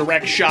wasn't like a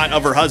direct shot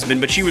of her husband,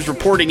 but she was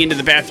reporting into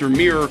the bathroom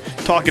mirror,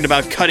 talking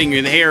about cutting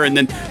her hair, and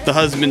then the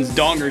husband's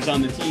donger's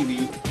on the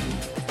TV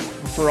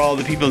for all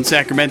the people in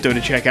Sacramento to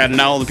check out, and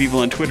now all the people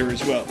on Twitter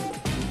as well.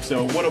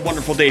 So what a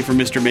wonderful day for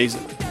Mr.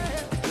 Mason.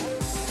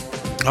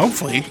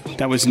 Hopefully.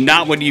 That was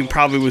not what you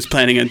probably was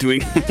planning on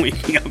doing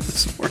waking up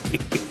this morning.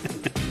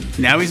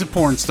 Now he's a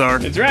porn star.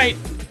 That's right.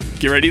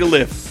 Get ready to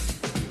live.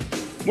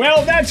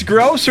 Well, that's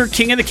gross, or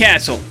King of the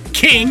Castle.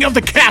 King of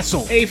the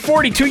Castle. A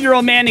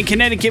 42-year-old man in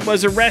Connecticut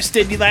was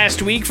arrested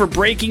last week for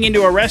breaking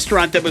into a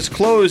restaurant that was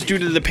closed due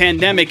to the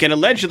pandemic and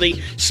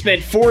allegedly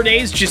spent 4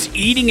 days just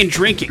eating and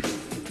drinking.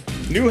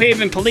 New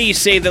Haven police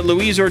say that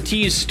Luis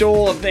Ortiz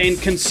stole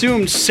and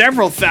consumed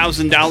several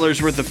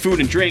 $1,000s worth of food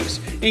and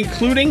drinks,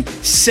 including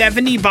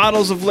 70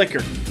 bottles of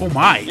liquor. Oh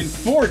my. In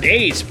 4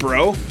 days,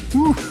 bro.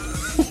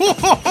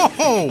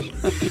 Whoa.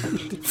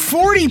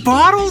 40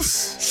 bottles?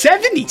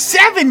 70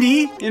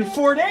 in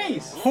 4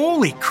 days.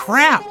 Holy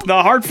crap.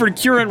 The Hartford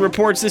Courant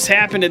reports this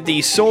happened at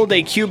the Sol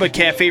de Cuba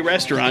Cafe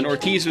restaurant.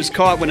 Ortiz was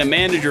caught when a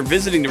manager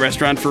visiting the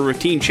restaurant for a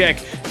routine check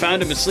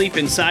found him asleep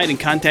inside and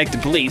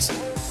contacted police.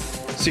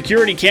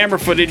 Security camera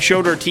footage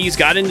showed Ortiz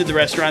got into the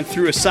restaurant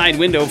through a side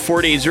window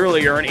 4 days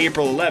earlier on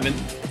April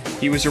 11th.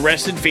 He was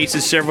arrested,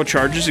 faces several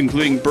charges,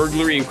 including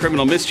burglary and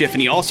criminal mischief,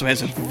 and he also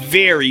has a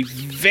very,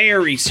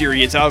 very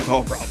serious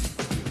alcohol problem.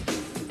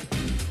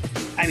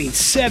 I mean,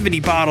 70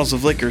 bottles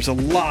of liquor is a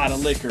lot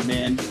of liquor,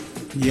 man.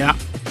 Yeah.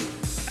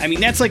 I mean,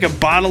 that's like a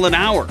bottle an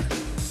hour.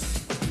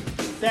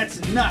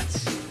 That's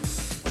nuts.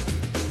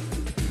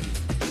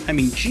 I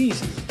mean,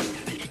 Jesus.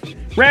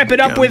 Wrap it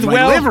up with, my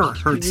well... liver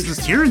hurts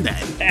just hearing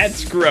that.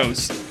 That's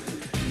gross.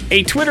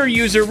 A Twitter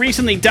user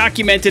recently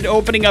documented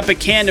opening up a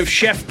can of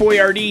Chef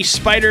Boyardee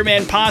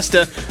Spider-Man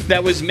pasta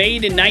that was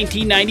made in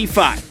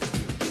 1995.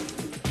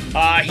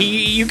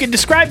 You could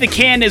describe the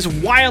can as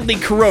wildly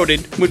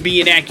corroded, would be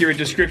an accurate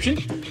description.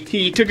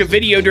 He took a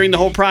video during the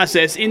whole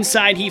process.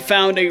 Inside, he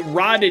found a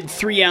rotted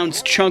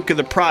 3-ounce chunk of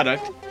the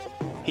product.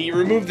 He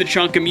removed the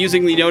chunk,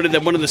 amusingly noted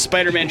that one of the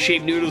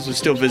Spider-Man-shaped noodles was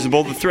still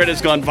visible. The thread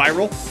has gone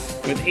viral,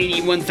 with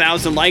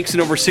 81,000 likes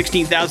and over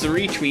 16,000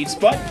 retweets.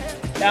 But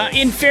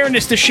in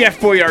fairness to Chef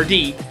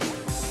Boyardee,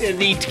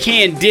 the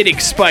can did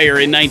expire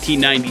in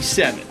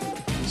 1997.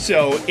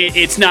 So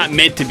it's not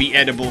meant to be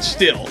edible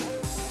still.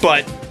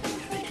 But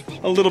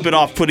a little bit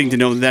off-putting to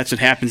know that that's what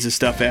happens to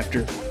stuff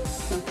after.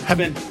 It's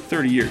been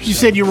 30 years. You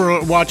said you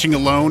were watching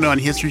Alone on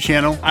History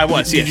Channel. I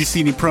was, Did yes. you see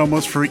any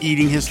promos for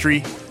Eating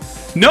History?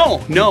 No,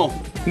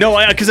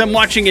 because I'm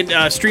watching it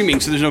streaming,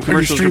 so there's no Are you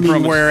commercials or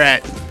streaming promos. where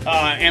at?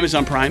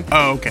 Amazon Prime.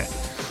 Oh, okay.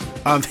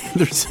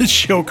 There's a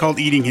show called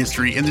Eating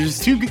History, and there's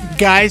two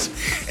guys,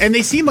 and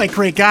they seem like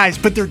great guys,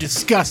 but they're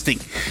disgusting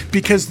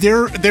because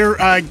they're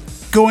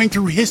going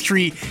through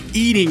history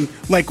eating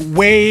like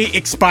way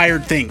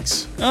expired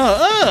things.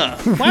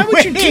 Why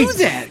would you do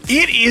that?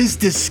 It is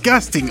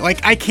disgusting.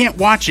 Like, I can't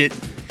watch it.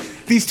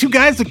 These two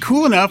guys look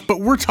cool enough, but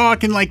we're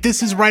talking like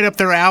this is right up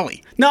their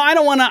alley. No, I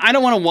don't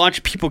want to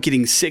watch people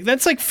getting sick.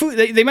 That's like food.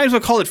 They might as well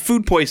call it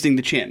food poisoning.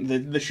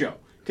 The show,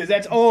 because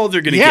that's all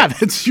they're gonna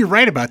get. Yeah, you're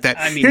right about that.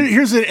 I mean-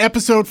 here's an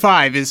episode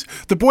 5: is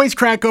the boys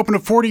crack open a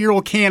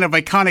 40-year-old can of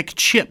iconic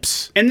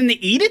chips. And then they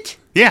eat it.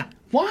 Yeah.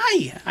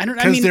 Why? I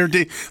Because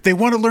mean, they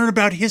want to learn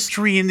about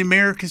history and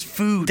America's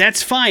food.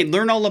 that's fine.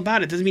 Learn all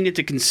about it. Doesn't mean you have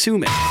to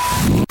consume it.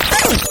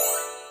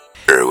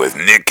 With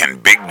Nick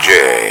and Big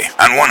J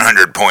on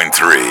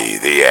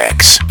 100.3 The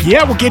X.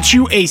 Yeah, we'll get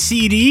you a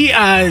CD,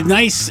 a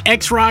nice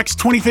X-Rocks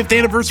 25th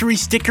anniversary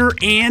sticker,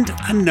 and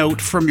a note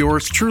from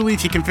yours truly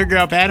if you can figure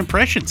out bad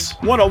impressions.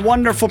 What a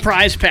wonderful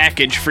prize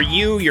package for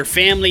you, your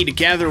family, to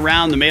gather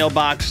around the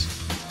mailbox,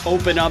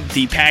 open up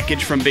the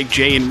package from Big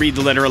J, and read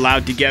the letter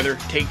aloud together.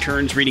 Take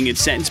turns reading it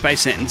sentence by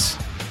sentence.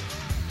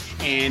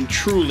 And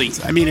truly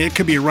I mean, it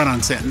could be a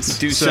run-on sentence.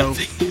 do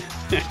something.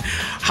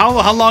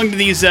 How long do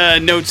these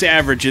notes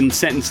average in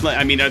sentence?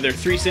 I mean, are there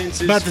 3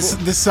 sentences? About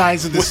the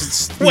size of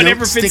this Whatever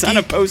note fits sticky. on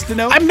a Post-it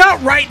note? I'm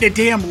not writing a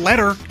damn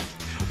letter.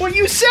 Well,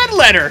 you said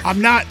letter. I'm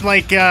not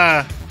like,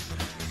 they're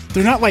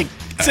not like,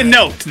 It's a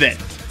note, then.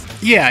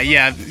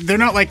 yeah. They're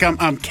not like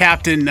I'm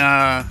Captain,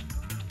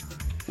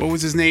 what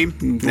was his name?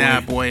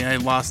 Nah, boy, I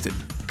lost it.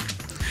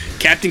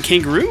 Captain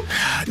Kangaroo?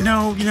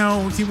 No,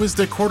 he was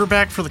the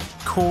quarterback for the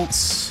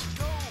Colts.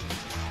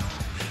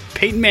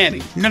 Peyton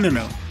Manning.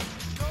 No.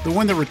 The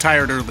one that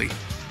retired early.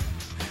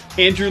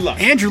 Andrew Luck.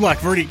 Andrew Luck,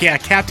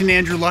 Captain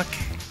Andrew Luck.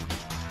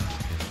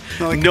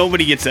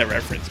 Nobody gets that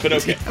reference, but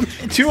okay.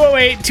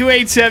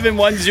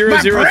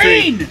 208-287-1003 My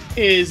brain!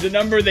 is the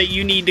number that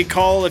you need to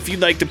call if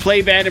you'd like to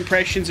play bad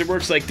impressions. It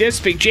works like this.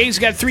 Big J's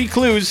got 3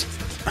 clues,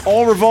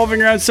 all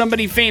revolving around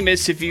somebody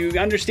famous. If you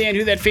understand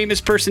who that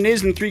famous person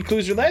is in 3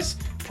 clues or less,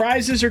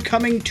 prizes are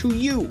coming to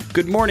you.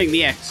 Good morning,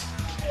 the X.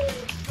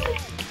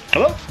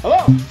 Hello?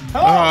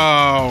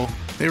 Oh,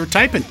 they were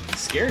typing.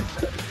 Scared.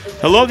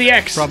 Hello, the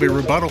X. Probably a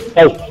rebuttal.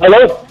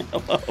 Hello?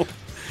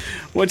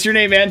 What's your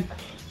name, man?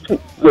 This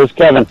is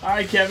Kevin. All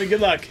right, Kevin,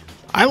 good luck.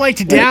 I like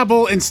to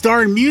dabble and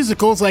star in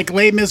musicals like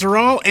Les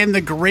Miserables and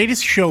The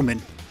Greatest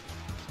Showman.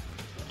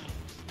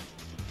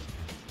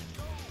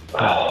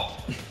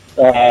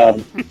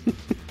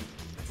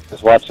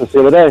 Just watched this the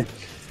other day.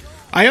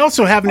 I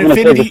also have an I'm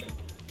gonna affinity. take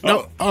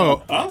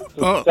Oh.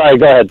 Sorry,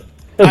 go ahead.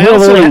 It's I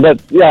also Wolverine, ha-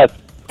 but yes.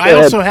 I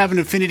go also ahead. have an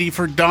affinity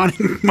for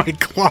donning my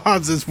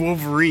claws as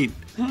Wolverine.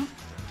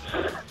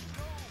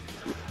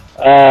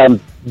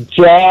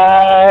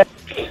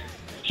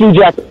 Hugh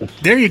Jackman.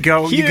 There you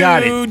go. You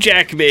got it. Hugh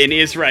Jackman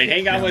is right.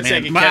 Hang on one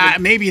second,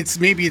 Kevin. Maybe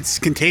it's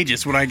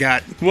contagious what I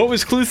got. What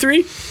was clue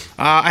 3?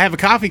 I have a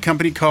coffee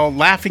company called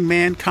Laughing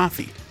Man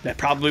Coffee. That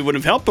probably would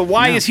have helped, but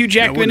why is Hugh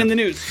Jackman in the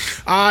news?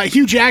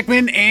 Hugh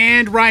Jackman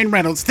and Ryan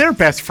Reynolds, they're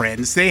best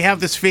friends. They have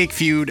this fake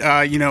feud.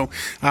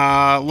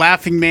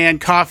 Laughing Man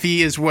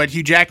Coffee is what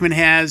Hugh Jackman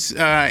has,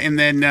 and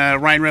then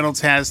Ryan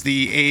Reynolds has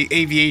the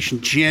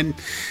aviation gin,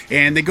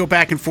 and they go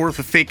back and forth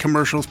with fake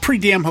commercials.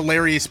 Pretty damn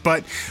hilarious,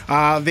 but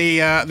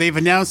they've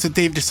announced that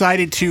they've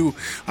decided to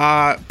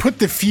put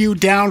the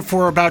feud down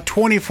for about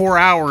 24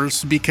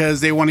 hours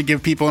because they want to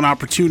give people an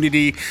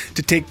opportunity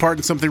to take part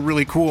in something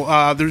really cool.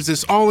 There's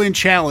this all-in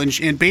challenge,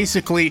 and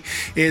basically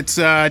it's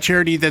a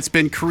charity that's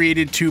been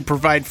created to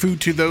provide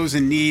food to those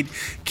in need,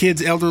 kids,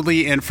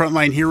 elderly, and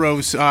frontline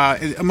heroes.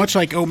 Much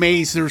like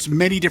Omaze, there's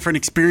many different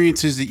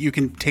experiences that you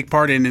can take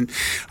part in, and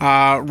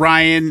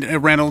Ryan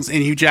Reynolds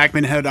and Hugh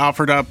Jackman had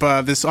offered up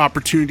this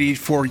opportunity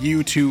for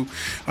you to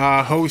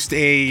host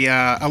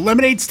a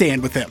lemonade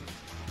stand with them.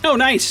 Oh,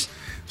 nice.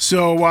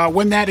 So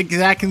when that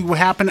exactly will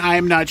happen, I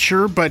am not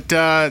sure, but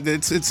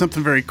it's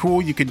something very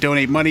cool. You can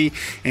donate money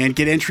and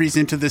get entries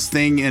into this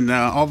thing, and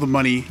all the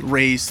money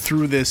raised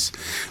through this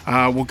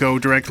will go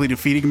directly to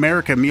Feeding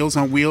America, Meals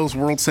on Wheels,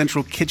 World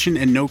Central Kitchen,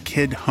 and No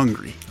Kid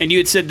Hungry. And you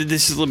had said that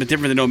this is a little bit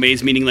different than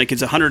Omaze, meaning like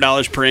it's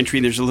 $100 per entry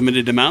and there's a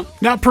limited amount?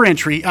 Not per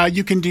entry.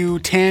 You can do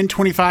 10,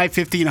 25,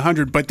 50, and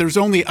 100, but there's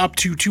only up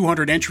to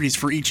 200 entries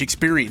for each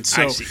experience.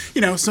 So, I see.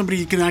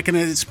 Somebody's not going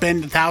to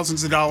spend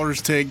thousands of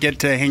dollars to get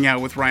to hang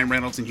out with Ryan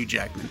Reynolds and Hugh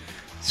Jackman.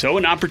 So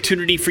an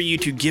opportunity for you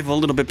to give a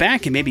little bit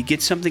back and maybe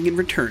get something in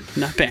return.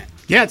 Not bad.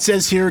 Yeah, it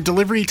says here,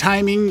 delivery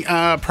timing,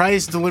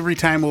 prize delivery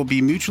time will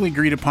be mutually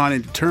agreed upon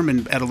and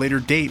determined at a later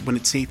date when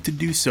it's safe to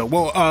do so.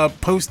 We'll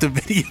post a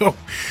video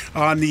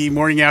on the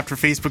Morning After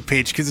Facebook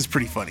page because it's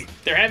pretty funny.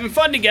 They're having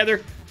fun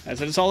together. That's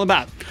what it's all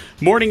about.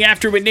 Morning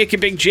After with Nick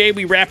and Big J.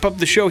 We wrap up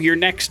the show here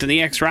next on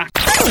the X-Rock.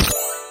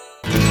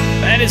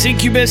 That is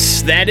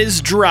Incubus. That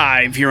is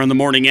Drive here on the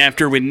Morning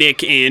After with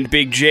Nick and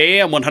Big J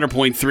on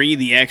 100.3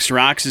 the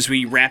X-Rocks as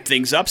we wrap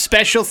things up.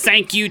 Special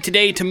thank you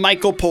today to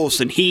Michael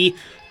Polson. He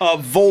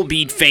of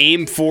Volbeat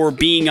fame for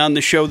being on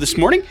the show this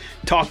morning,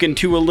 talking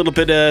to a little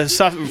bit of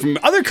stuff from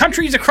other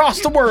countries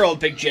across the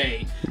world, Big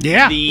J.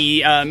 Yeah.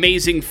 The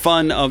amazing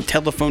fun of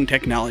telephone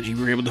technology.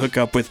 We were able to hook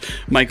up with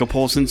Michael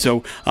Polson,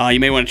 so you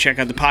may want to check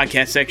out the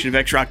podcast section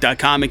of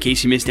xrock.com in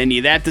case you missed any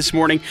of that this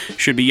morning.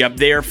 Should be up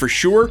there for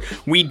sure.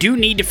 We do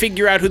need to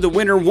figure out who the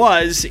winner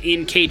was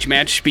in Cage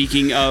Match,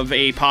 speaking of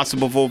a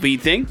possible Volbeat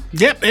thing.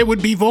 Yep, it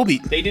would be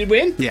Volbeat. They did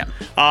win? Yeah.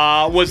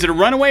 Was it a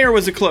runaway or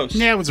was it close?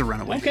 Yeah, it was a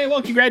runaway. Okay,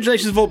 well,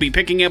 congratulations, Volbeat,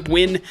 picking up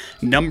win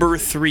number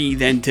 3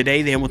 then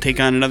today. They will take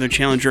on another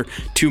challenger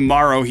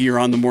tomorrow here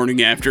on the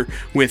Morning After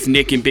with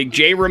Nick and Big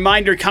J.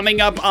 Reminder,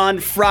 coming up on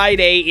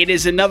Friday, it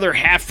is another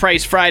Half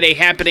Price Friday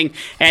happening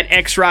at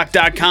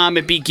xrock.com.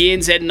 It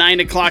begins at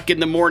 9 o'clock in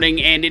the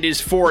morning, and it is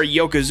for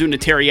Yokozuna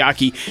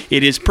Teriyaki.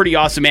 It is pretty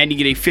awesome, and you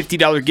get a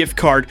 $50 gift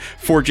card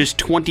for just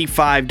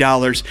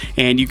 $25,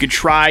 and you could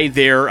try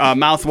their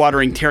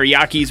mouth-watering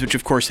teriyakis, which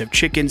of course have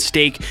chicken,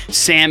 steak,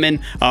 salmon,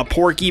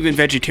 pork, even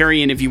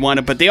vegetarian if you want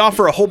it, but they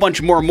offer a whole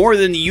bunch more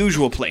than the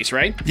usual place,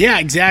 right? Yeah,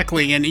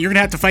 exactly. And you're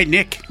gonna have to fight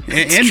Nick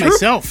and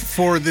myself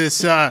for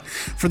this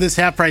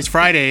Half Price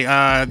Friday.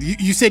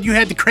 You said you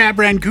had the crab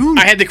rangoon.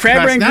 I had the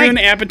crab rangoon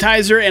night.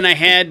 appetizer, and I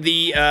had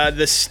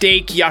the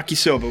steak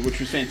yakisoba, which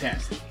was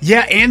fantastic.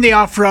 Yeah, and they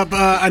offer up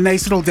a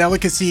nice little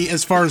delicacy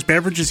as far as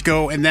beverages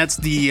go, and that's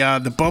the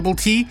bubble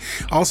tea,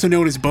 also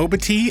known as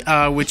boba tea,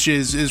 which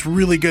is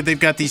really good. They've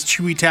got these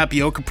chewy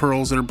tapioca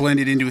pearls that are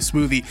blended into a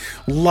smoothie.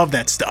 Love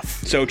that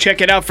stuff. So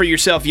check it out for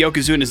yourself.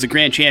 Yokozuna is the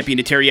grand champion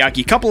of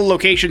teriyaki. A couple of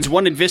locations,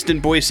 one in Vista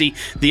and Boise,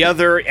 the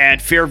other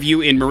at Fairview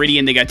in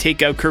Meridian. They got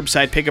takeout,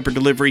 curbside, pickup, or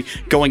delivery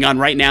going on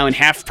right now in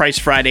Half Price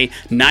Friday,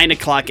 9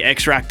 o'clock,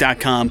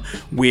 xrock.com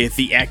with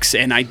the X,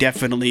 and I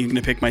definitely am going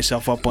to pick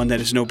myself up one.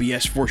 That is no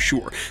BS for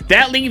sure.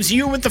 That leaves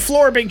you with the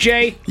floor, Big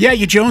J. Yeah,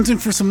 you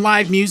jonesing for some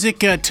live music.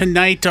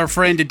 Tonight, our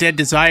friend Dead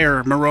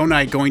Desire,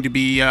 Moroni, going to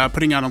be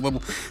putting on a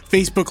little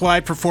Facebook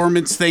Live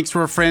performance. Thanks to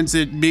our friends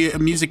at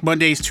Music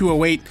Mondays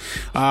 208.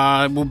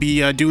 We'll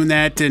be doing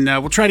that, and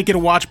we'll try to get a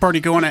watch party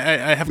going.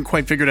 I haven't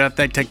quite figured out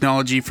that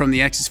technology from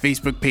the X's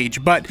Facebook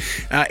page, but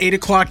 8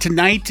 o'clock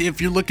tonight,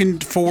 if you're looking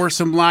for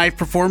some live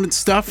performance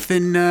stuff,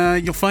 then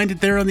you'll find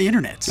it there on the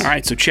internet. All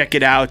right, so check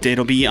it out.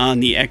 It'll be on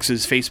the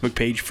X's Facebook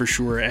page for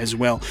sure as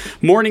well.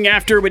 Morning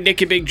After with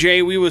Nick and Big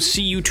J. We will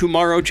see you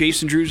tomorrow.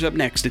 Jason Drew's up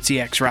next. It's the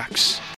X Rocks.